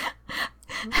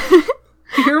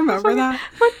 Do you remember that?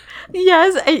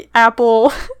 Yes,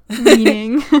 Apple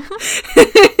meaning.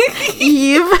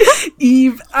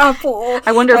 Eve Apple.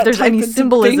 I wonder if there's any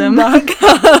symbolism.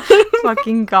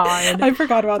 Fucking god. I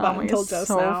forgot about that until just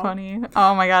so now. So funny.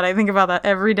 Oh my god, I think about that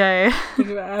every day. Think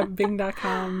about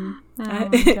Bing.com. Oh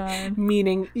my god.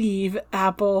 Meaning Eve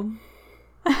Apple.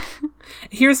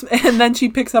 And then she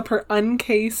picks up her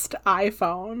uncased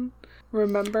iPhone.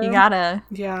 Remember? You gotta.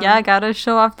 Yeah, gotta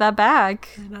show off that bag.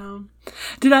 I know.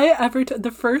 Did I ever...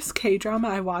 the first K-drama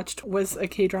I watched was a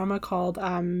K-drama called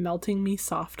Melting Me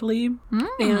Softly.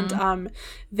 And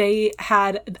they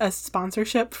had a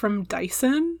sponsorship from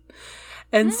Dyson.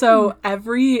 And so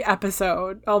every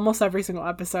episode, almost every single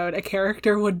episode, a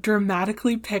character would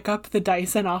dramatically pick up the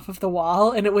Dyson off of the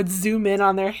wall, and it would zoom in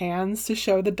on their hands to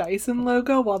show the Dyson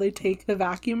logo while they take the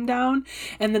vacuum down.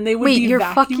 And then they would be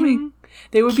vacuuming.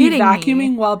 They would be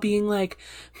vacuuming while being like,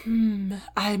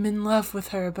 I'm in love with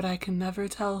her, but I can never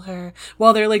tell her.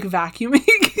 While they're like vacuuming.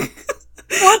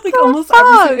 Like almost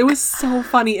every, it was so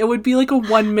funny. It would be like a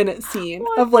 1 minute scene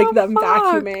of like them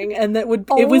vacuuming, and that would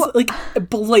it was like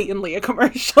blatantly a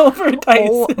commercial for Dyson.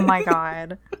 Oh my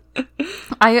god.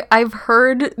 I've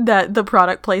heard that the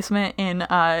product placement in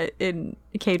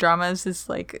K-dramas is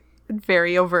like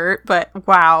very overt, but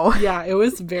wow. Yeah, it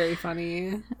was very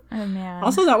funny. Oh man.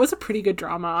 Also, that was a pretty good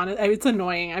drama on it. It's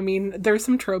annoying. I mean, there's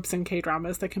some tropes in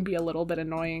K-dramas that can be a little bit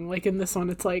annoying. Like in this one,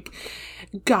 it's like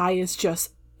guy is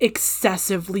just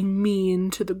excessively mean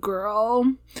to the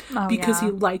girl because he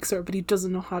likes her, but he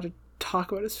doesn't know how to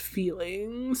talk about his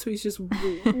feelings, so he's just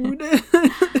rude.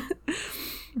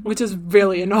 Which is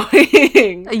really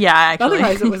annoying. Yeah, actually.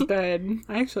 Otherwise, it was good.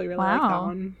 I actually really like that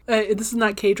one. This is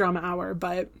not K-drama hour,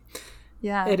 but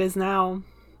yeah, it is now.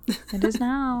 It is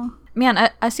now.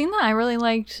 Man, a scene that I really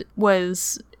liked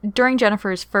was during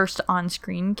Jennifer's first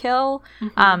on-screen kill.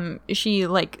 She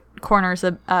like corners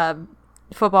a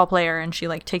football player and she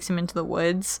like takes him into the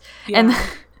woods, and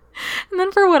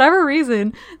then for whatever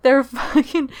reason they're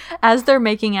fucking, as they're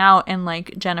making out and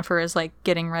like Jennifer is like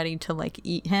getting ready to like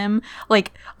eat him,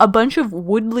 like a bunch of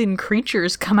woodland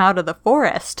creatures come out of the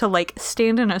forest to like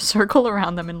stand in a circle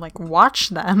around them and like watch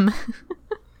them.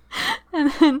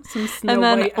 And then some Snow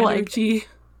White energy. Like,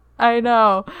 I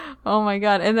know. Oh my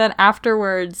god. And then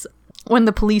afterwards, when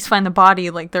the police find the body,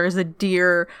 like there is a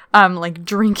deer like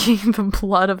drinking the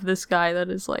blood of this guy that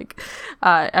is like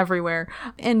everywhere.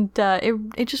 And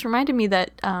it just reminded me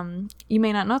that you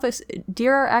may not know this,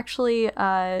 deer are actually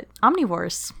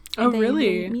omnivores. Oh,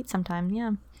 really? They meat sometime.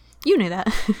 Yeah, you knew that.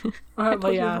 I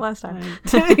told you last time.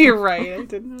 You're right, I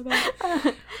didn't know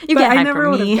that. I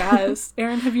never would have guessed.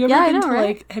 Erin, have you ever been to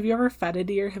like, have you ever fed a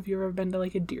deer? Have you ever been to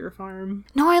like a deer farm?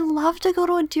 No, I'd love to go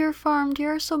to a deer farm.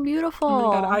 Deer are so beautiful.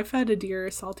 Oh my god, I fed a deer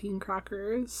saltine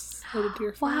crackers at a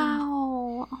deer farm.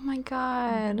 Wow. Oh my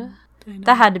god.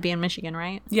 That had to be in Michigan,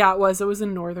 right? Yeah, it was. It was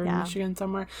in northern Michigan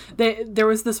somewhere. There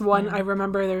was this one, I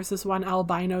remember there was this one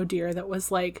albino deer that was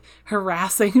like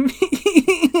harassing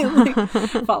me, like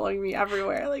following me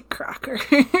everywhere, like Cracker.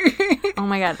 Oh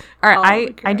my god. All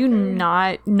right, I do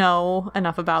not know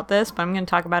enough about this, but I'm going to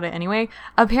talk about it anyway.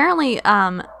 Apparently,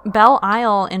 Belle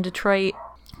Isle in Detroit,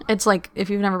 it's like, if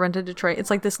you've never been to Detroit, it's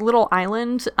like this little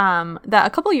island that a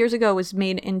couple years ago was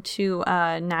made into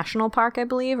a national park, I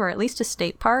believe, or at least a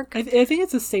state park. I think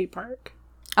it's a state park.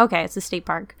 Okay, it's a state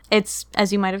park. It's,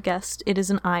 as you might have guessed, it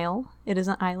is an isle. It is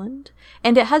an island.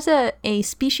 And it has a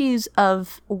species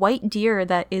of white deer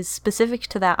that is specific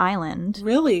to that island.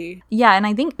 Really? Yeah, and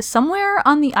I think somewhere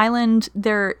on the island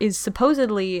there is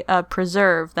supposedly a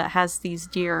preserve that has these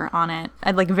deer on it.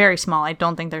 Like very small. I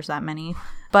don't think there's that many.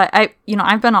 But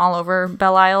I've been all over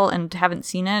Belle Isle and haven't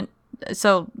seen it,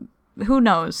 so who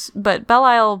knows? But Belle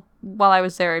Isle, while I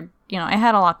was there, it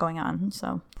had a lot going on.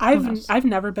 So I've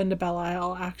never been to Belle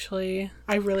Isle, actually.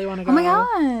 I really want to go. Oh my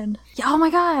god! Yeah, oh my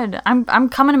god! I'm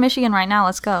coming to Michigan right now.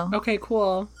 Let's go. Okay,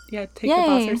 cool. Yeah, take the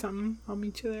bus or something. I'll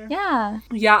meet you there. Yeah.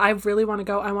 Yeah, I really want to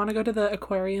go. I want to go to the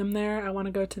aquarium there. I want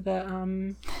to go to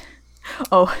the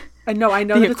Oh. I know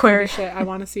that it's gonna be shit. I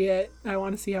want to see it. I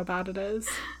want to see how bad it is.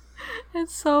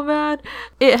 It's so bad.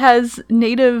 It has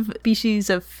native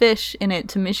species of fish in it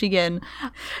to Michigan.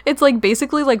 It's like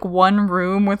basically like one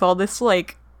room with all this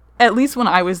like, at least when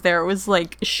I was there, it was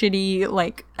like shitty,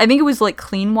 like I think it was like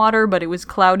clean water, but it was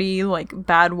cloudy, like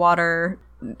bad water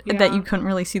that you couldn't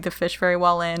really see the fish very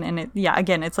well in. And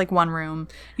again, it's like one room.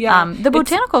 Yeah. The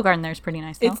botanical garden there is pretty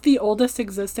nice though. It's the oldest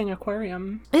existing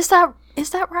aquarium. Is that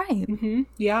right? Mm-hmm.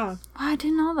 Yeah. Wow, I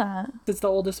didn't know that. It's the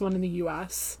oldest one in the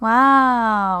U.S.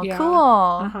 Wow. Yeah. Cool.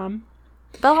 Uh-huh.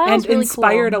 Belle Isle's really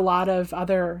inspired cool. a lot of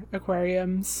other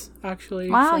aquariums,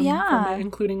 actually. Wow, from yeah. it,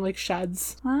 including like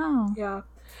sheds. Wow. Yeah.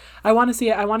 I want to see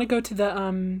it. I want to go to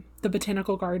the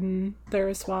botanical garden there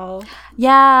as well.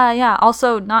 Yeah.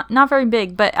 Also, not very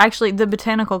big, but actually the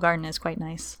botanical garden is quite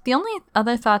nice. The only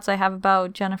other thoughts I have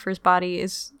about Jennifer's Body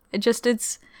is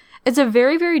it's a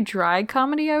very, very dry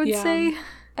comedy, I would say.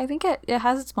 I think it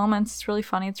has its moments. It's really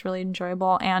funny. It's really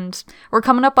enjoyable. And we're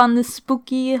coming up on this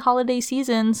spooky holiday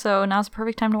season, so now's the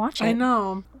perfect time to watch it. I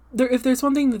know. If there's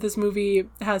one thing that this movie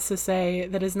has to say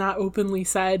that is not openly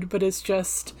said, but is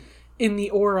just in the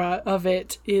aura of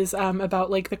it, is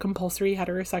about like the compulsory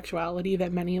heterosexuality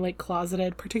that many like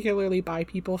closeted, particularly bi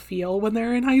people, feel when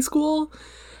they're in high school.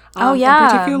 Oh yeah,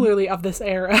 and particularly of this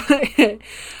era.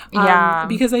 Yeah,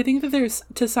 because I think that there's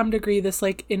to some degree this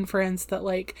like inference that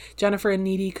like Jennifer and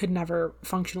Needy could never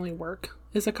functionally work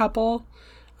as a couple.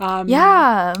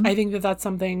 Yeah, I think that that's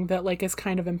something that like is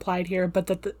kind of implied here, but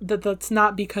that's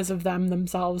not because of them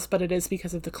themselves, but it is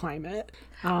because of the climate.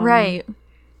 Right.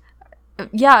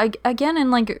 Yeah, again,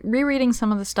 in like rereading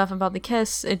some of the stuff about the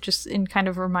Kiss, it just in kind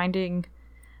of reminding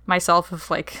myself of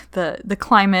like the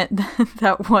climate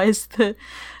that was the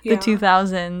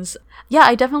 2000s. Yeah,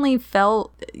 I definitely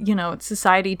felt, you know,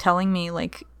 society telling me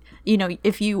like, you know,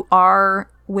 if you are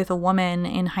with a woman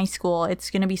in high school, it's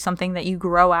going to be something that you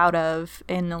grow out of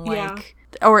in like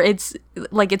or it's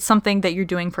like it's something that you're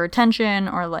doing for attention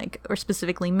or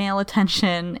specifically male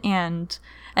attention, and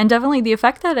definitely the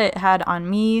effect that it had on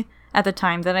me at the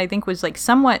time that I think was like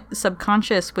somewhat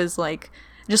subconscious was like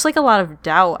just like a lot of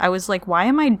doubt. I was like, why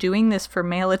am I doing this for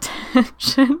male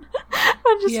attention?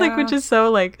 I'm just like, which is so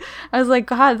like, I was like,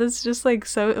 God, that's just like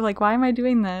so like, why am I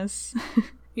doing this?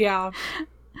 Yeah.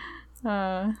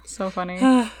 So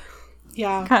funny.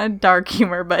 Yeah. Kind of dark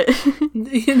humor, but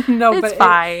no, it's but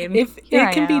fine. If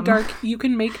it can be dark, you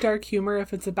can make dark humor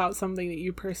if it's about something that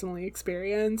you personally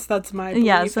experience. That's my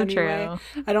belief anyway.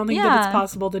 True. I don't think that it's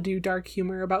possible to do dark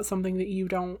humor about something that you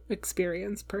don't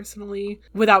experience personally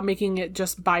without making it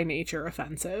just by nature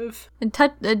offensive.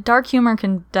 Dark humor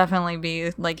can definitely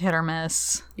be like hit or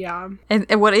miss. Yeah. And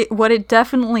what it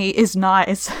definitely is not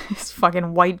is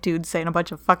fucking white dudes saying a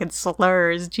bunch of fucking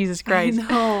slurs. Jesus Christ. I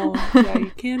know. Yeah,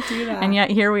 you can't do that. And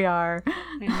yet here we are.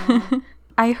 I know.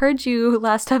 I heard you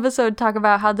last episode talk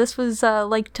about how this was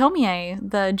like Tomie,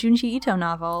 the Junji Ito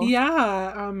novel.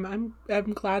 Yeah, I'm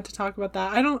glad to talk about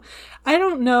that. I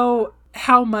don't know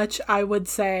how much I would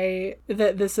say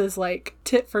that this is like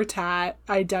tit for tat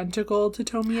identical to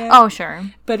Tomie. Oh, sure.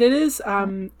 But it is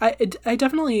I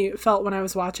definitely felt when I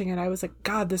was watching it, I was like,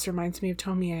 God, this reminds me of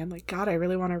Tomie, and like, God, I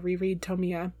really want to reread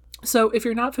Tomie. So if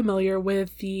you're not familiar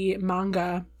with the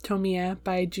manga Tomie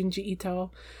by Junji Ito,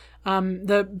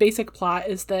 the basic plot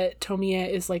is that Tomie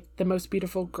is like the most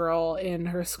beautiful girl in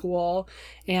her school,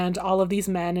 and all of these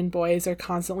men and boys are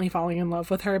constantly falling in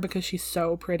love with her because she's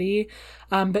so pretty.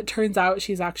 But turns out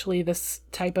she's actually this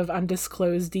type of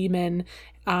undisclosed demon,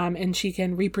 and she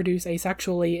can reproduce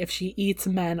asexually if she eats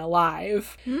men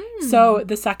alive. So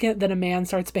the second that a man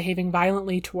starts behaving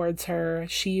violently towards her,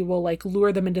 she will like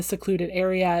lure them into secluded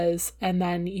areas, and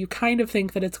then you kind of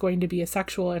think that it's going to be a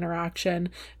sexual interaction,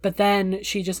 but then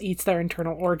she just eats their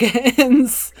internal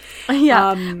organs.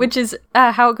 Yeah, which is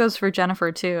how it goes for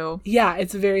Jennifer too. Yeah,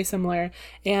 it's very similar.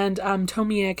 And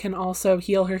Tomie can also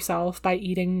heal herself by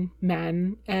eating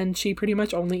men, and she pretty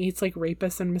much only eats like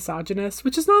rapists and misogynists,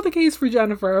 which is not the case for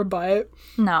Jennifer, but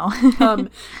no.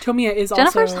 Tomie is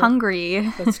Jennifer's also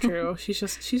hungry. That's true. She's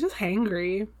just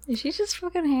hangry. She's just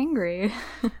fucking hangry.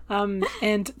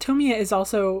 And Tomie is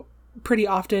also pretty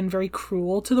often very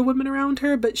cruel to the women around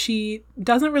her, but she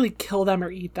doesn't really kill them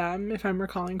or eat them, if I'm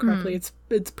recalling correctly.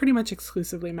 It's pretty much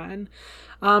exclusively men.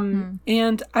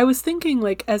 And I was thinking,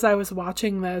 like, as I was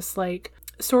watching this, like,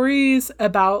 stories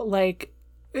about like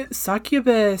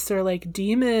succubus or like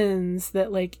demons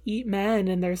that like eat men,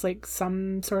 and there's like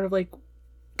some sort of like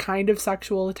kind of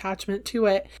sexual attachment to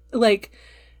it. Like,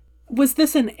 was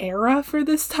this an era for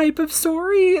this type of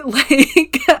story?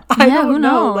 Like, I don't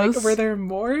know. Like, were there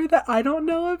more that I don't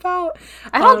know about?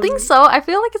 I don't think so. I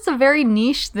feel like it's a very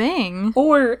niche thing.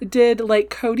 Or did, like,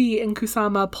 Cody and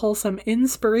Kusama pull some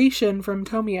inspiration from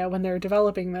Tomie when they were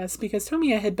developing this? Because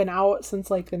Tomie had been out since,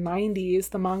 like, the 90s.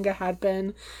 The manga had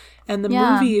been. And the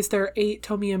movies, there are 8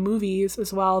 Tomie movies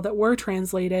as well that were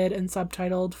translated and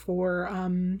subtitled for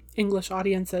English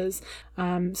audiences.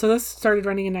 So this started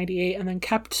running in 98 and then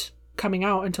kept coming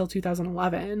out until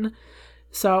 2011.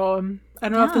 So I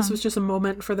don't know if this was just a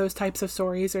moment for those types of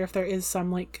stories, or if there is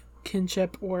some like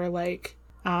kinship or like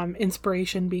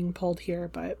inspiration being pulled here.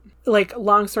 But like,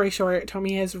 long story short,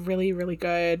 Tomie is really, really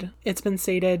good. It's been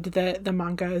stated that the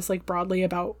manga is like broadly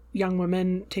about young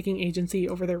women taking agency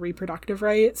over their reproductive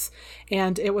rights,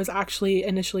 and it was actually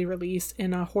initially released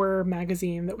in a horror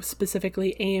magazine that was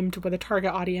specifically aimed with a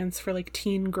target audience for like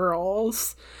teen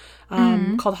girls,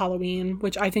 called Halloween,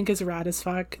 which I think is rad as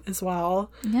fuck as well.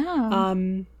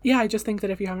 Yeah, I just think that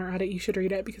if you haven't read it, you should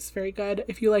read it because it's very good.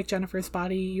 If you like Jennifer's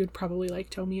Body, you'd probably like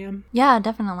Tomie. Yeah,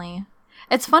 definitely.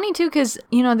 It's funny too because,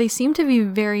 you know, they seem to be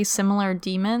very similar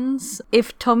demons.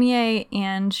 If Tomie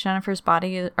and Jennifer's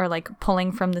body are like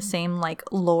pulling from the same like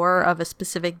lore of a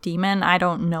specific demon, I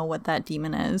don't know what that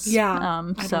demon is. Yeah.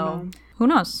 I don't know. Who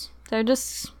knows? They're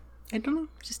just I don't know.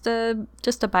 Just a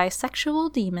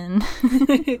bisexual demon.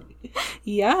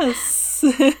 Yes.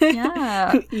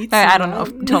 Yeah. I don't know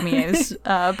if Tomie is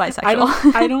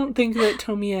bisexual. I don't think that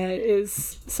Tomie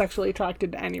is sexually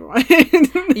attracted to anyone.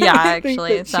 Yeah,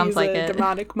 actually, it sounds like a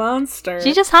demonic monster.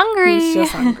 She's just hungry. She's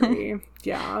just hungry.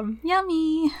 Yeah.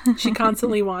 Yummy. She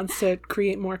constantly wants to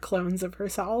create more clones of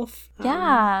herself.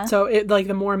 Yeah. So it like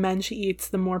the more men she eats,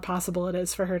 the more possible it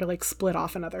is for her to like split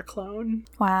off another clone.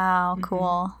 Wow,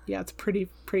 cool. Yeah, it's pretty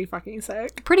fucking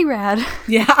sick. Pretty rad.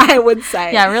 Yeah, I would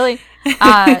say. Yeah, really.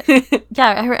 Yeah,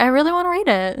 I really want to read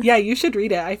it. Yeah, you should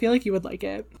read it. I feel like you would like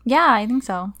it. Yeah, I think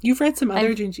so. You've read some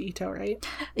other Junji Ito, right?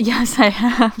 Yes, I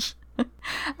have.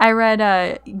 I read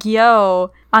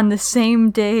Gyo on the same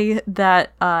day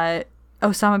that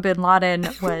Osama bin Laden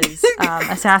was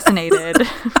assassinated.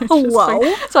 Hello.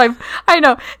 So I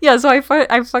know. Yeah, so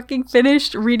I fucking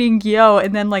finished reading Gyo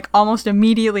and then like almost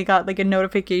immediately got like a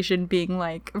notification being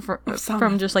like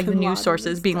from just like the news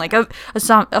sources being like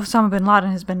Osama bin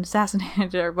Laden has been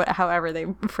assassinated or however they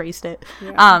phrased it.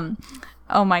 Yeah.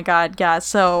 Oh my god, yeah.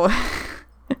 So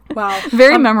wow.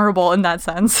 Very memorable in that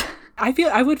sense.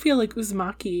 I would feel like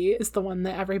Uzumaki is the one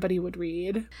that everybody would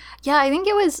read. Yeah, I think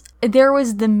there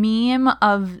was the meme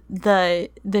of the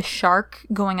shark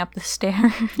going up the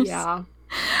stairs. Yeah.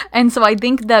 And so I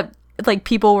think that like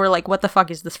people were like, what the fuck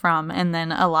is this from? And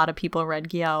then a lot of people read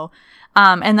Gyo.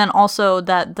 And then also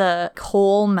that the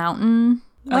whole mountain,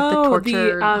 like the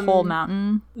tortured whole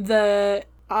mountain. The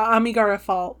Amigara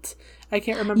Fault. I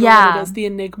can't remember what it is. The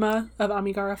Enigma of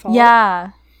Amigara Fault.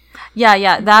 Yeah.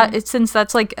 Yeah. That since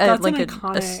that's like that's like an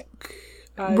iconic,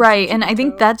 right, and I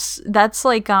think that's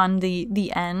like on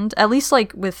the end, at least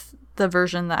like with the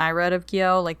version that I read of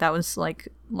Gyo, like that was like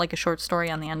a short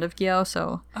story on the end of Gyo.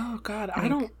 So oh god, I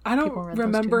don't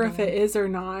remember if it is or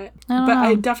not, but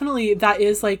I definitely that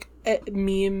is like a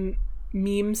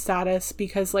meme status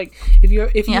because like if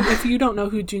you don't know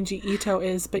who Junji Ito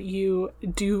is but you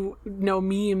do know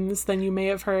memes, then you may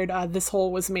have heard this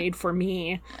hole was made for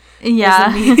me.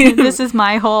 Yeah. This is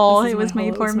my hole. It was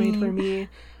made for me.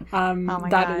 Oh my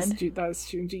god. That is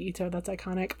Junji Ito. That's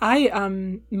iconic.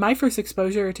 My first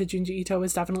exposure to Junji Ito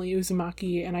was definitely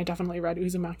Uzumaki, and I definitely read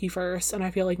Uzumaki first, and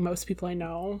I feel like most people I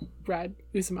know read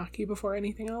Uzumaki before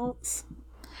anything else.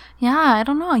 Yeah, I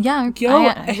don't know. Yeah,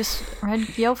 Gyo, I just read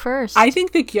Gyo first. I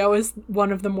think that Gyo is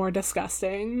one of the more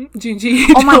disgusting Junji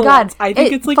Ito. Oh my god! I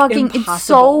think it's like impossible. It's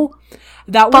so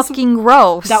fucking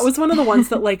gross. That was one of the ones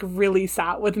that like really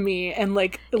sat with me and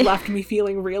like left me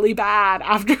feeling really bad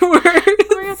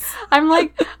afterwards. I'm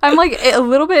like a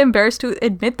little bit embarrassed to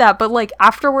admit that, but like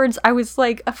afterwards I was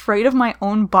like afraid of my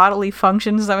own bodily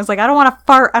functions. I was like, I don't want to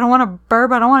fart, I don't want to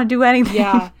burp, I don't want to do anything.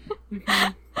 Yeah.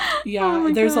 Mm-hmm. Yeah,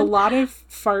 there's a lot of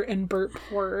fart and burp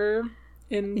horror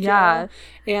in Gyo.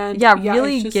 And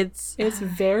really it's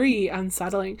very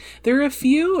unsettling. There are a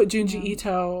few Junji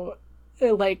Ito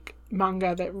like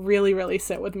manga that really, really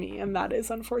sit with me, and that is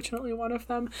unfortunately one of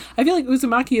them. I feel like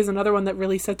Uzumaki is another one that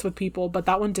really sits with people, but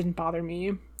that one didn't bother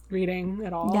me reading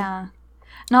at all. Yeah.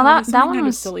 No, that one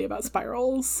was silly about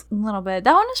spirals. A little bit.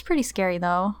 That one was pretty scary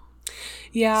though.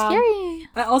 Yeah. Scary.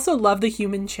 I also love The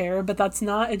Human Chair, but that's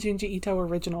not a Junji Ito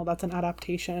original. That's an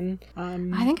adaptation.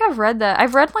 I think I've read that.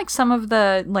 I've read like some of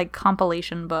the like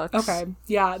compilation books. Okay.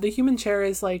 Yeah. The Human Chair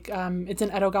is like, it's an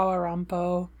Edogawa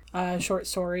Rampo short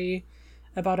story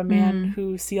about a man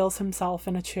who seals himself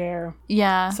in a chair.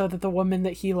 Yeah. So that the woman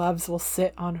that he loves will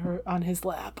sit on his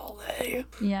lap all day.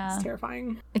 Yeah. It's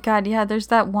terrifying. God, yeah. There's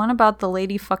that one about the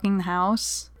lady fucking the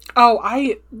house. Oh,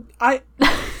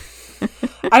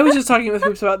 I was just talking with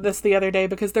Hoops about this the other day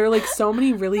because there are like so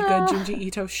many really good Junji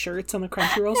Ito shirts on the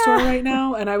Crunchyroll store right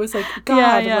now, and I was like,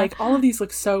 God, like all of these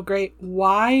look so great.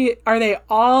 Why are they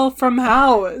all from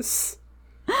House?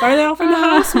 Why are they all from the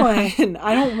House one?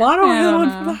 I don't want to wear the one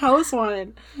from the House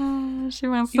one. She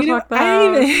wants to fuck the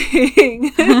house.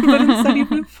 Anything, but instead you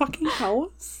put fucking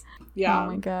House. Yeah. Oh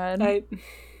my god.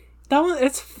 That one,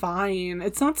 it's fine.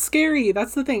 It's not scary.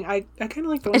 That's the thing. I kind of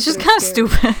like the ones. It's just kind of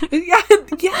stupid. Yeah,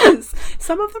 yes.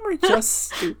 Some of them are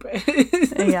just stupid.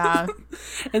 Yeah.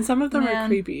 And some of them are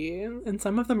creepy. And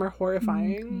some of them are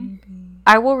horrifying.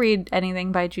 I will read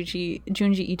anything by Junji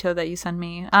Ito that you send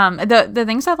me. The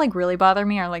things that like really bother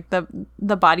me are like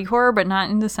the body horror, but not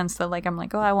in the sense that like I'm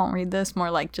like, oh, I won't read this.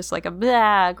 More like just like a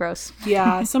blah, gross.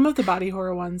 Yeah, some of the body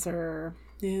horror ones are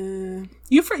Yeah.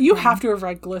 You have to have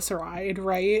read Glyceride,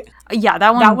 right? Yeah,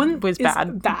 that one was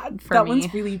bad. Bad. For that me.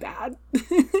 One's really bad.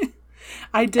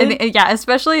 I did. And, yeah,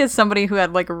 especially as somebody who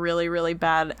had like really, really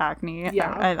bad acne.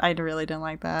 Yeah. I really didn't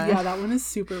like that. Yeah, that one is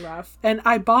super rough. And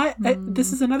I bought,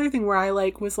 this is another thing where I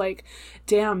was like,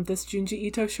 damn, this Junji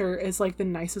Ito shirt is like the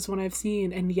nicest one I've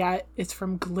seen. And yet it's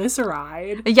from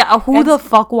Glyceride. Yeah, who the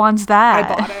fuck wants that?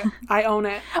 I bought it. I own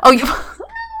it. Oh, you...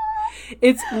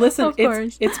 It's pastel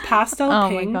pink.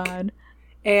 Oh my god.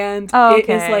 And it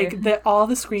is like all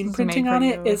the screen printing on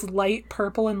it is light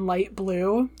purple and light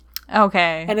blue.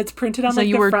 Okay. And it's printed on like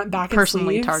the front, back, and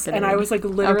sleeves. Targeted. And I was like,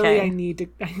 literally,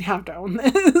 I have to own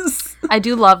this. I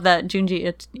do love that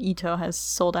Junji Ito has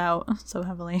sold out so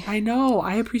heavily. I know.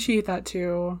 I appreciate that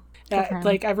too.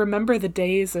 Like, I remember the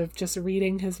days of just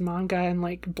reading his manga and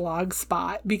like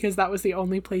Blogspot because that was the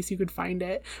only place you could find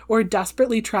it, or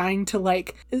desperately trying to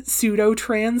like pseudo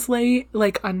translate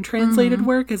like untranslated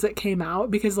work as it came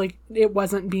out because like it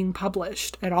wasn't being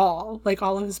published at all. Like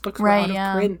all of his books were out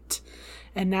of print.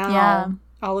 And now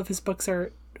all of his books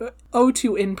are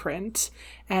O2 in print,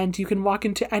 and you can walk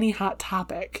into any Hot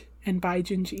Topic and buy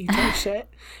Junji Ito shit,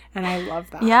 and I love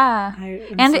that. Yeah,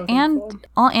 and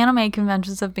all anime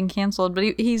conventions have been canceled, but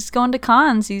he's going to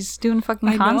cons. He's doing a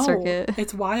fucking con circuit.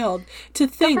 It's wild to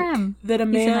think that a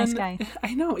man. He's a nice guy.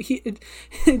 I know.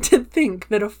 To think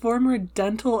that a former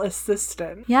dental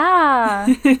assistant.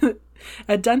 Yeah.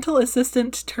 A dental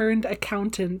assistant turned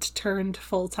accountant turned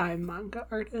full-time manga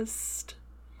artist.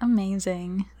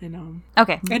 Amazing. I know.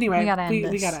 Okay. Anyway, we gotta end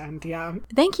this. We gotta end, yeah.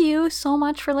 Thank you so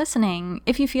much for listening.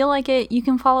 If you feel like it, you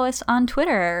can follow us on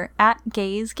Twitter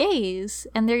 @GazeGaze.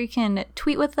 And there you can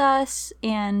tweet with us.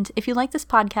 And if you like this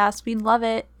podcast, we'd love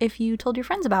it if you told your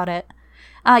friends about it.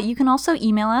 You can also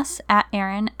email us at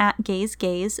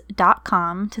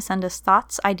Erin@gazegaze.com to send us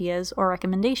thoughts, ideas, or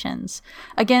recommendations.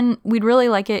 Again, we'd really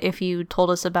like it if you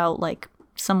told us about like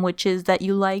some witches that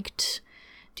you liked.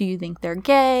 Do you think they're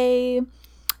gay?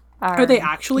 Are they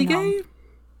actually gay?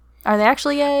 Are they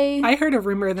actually gay? I heard a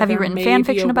rumor that have you written fan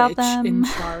fiction about them in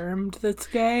Charmed that's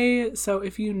gay. So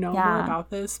if you know more about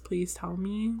this, please tell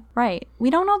me. Right, we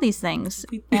don't know these things,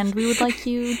 and we would like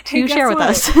you to share with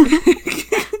us.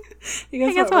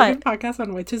 You guess what? We're doing podcasts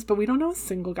on witches, but we don't know a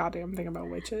single goddamn thing about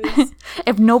witches.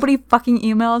 If nobody fucking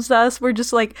emails us, we're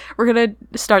just like, we're gonna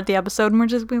start the episode and we're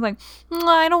just being like,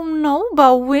 I don't know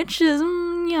about witches,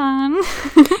 Nyan.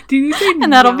 Do you say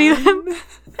And that'll be them.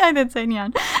 I did say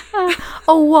Nyan.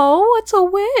 Oh, whoa, what's a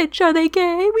witch? Are they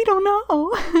gay? We don't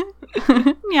know.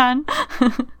 Nyan.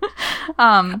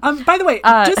 By the way,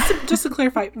 just to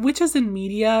clarify, witches in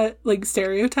media, like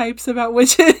stereotypes about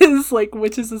witches, like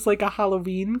witches is like a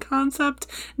Halloween concept,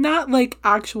 not like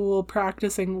actual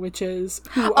practicing witches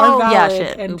who are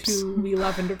valid and who we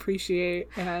love and appreciate,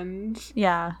 and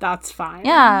that's fine.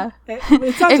 Yeah.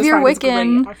 It's not if you're fine,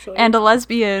 Wiccan great, and a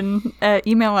lesbian,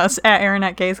 email us at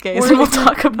Erin@GazeGaze and we'll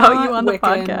talk about you on the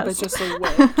Wiccan, podcast. But just a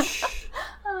witch.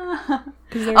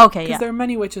 Because there are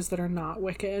many witches that are not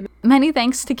Wiccan. Many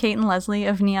thanks to Kate and Leslie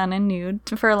of Neon and Nude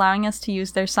for allowing us to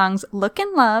use their songs Look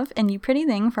and Love and You Pretty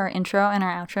Thing for our intro and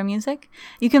our outro music.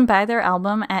 You can buy their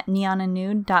album at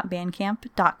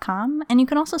neonandnude.bandcamp.com, and you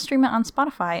can also stream it on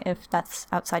Spotify if that's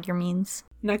outside your means.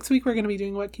 Next week we're going to be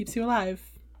doing What Keeps You Alive.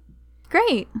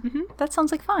 Great. That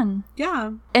sounds like fun.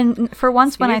 Yeah. And for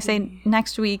once, when I say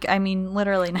next week, I mean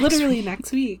literally next week. Literally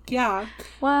next week, yeah.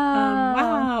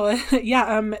 Wow.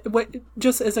 Yeah,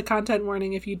 just as a content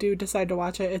warning, if you do decide to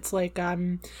watch it, it's like,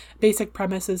 basic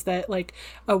premise is that, like,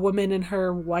 a woman and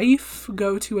her wife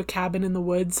go to a cabin in the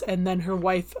woods, and then her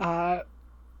wife,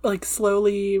 like,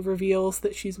 slowly reveals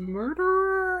that she's a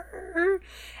murderer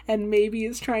and maybe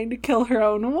is trying to kill her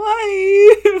own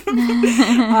wife.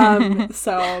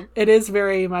 So it is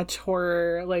very much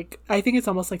horror. Like, I think it's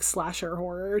almost like slasher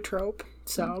horror trope.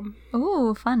 So,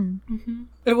 ooh, fun.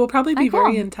 It will probably be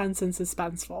very intense and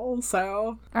suspenseful.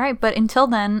 So, all right, but until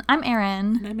then, I'm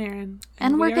Erin. And I'm Erin.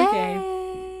 And we're gay.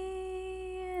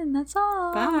 And that's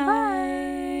all.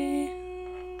 Bye.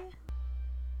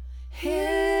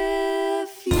 Bye.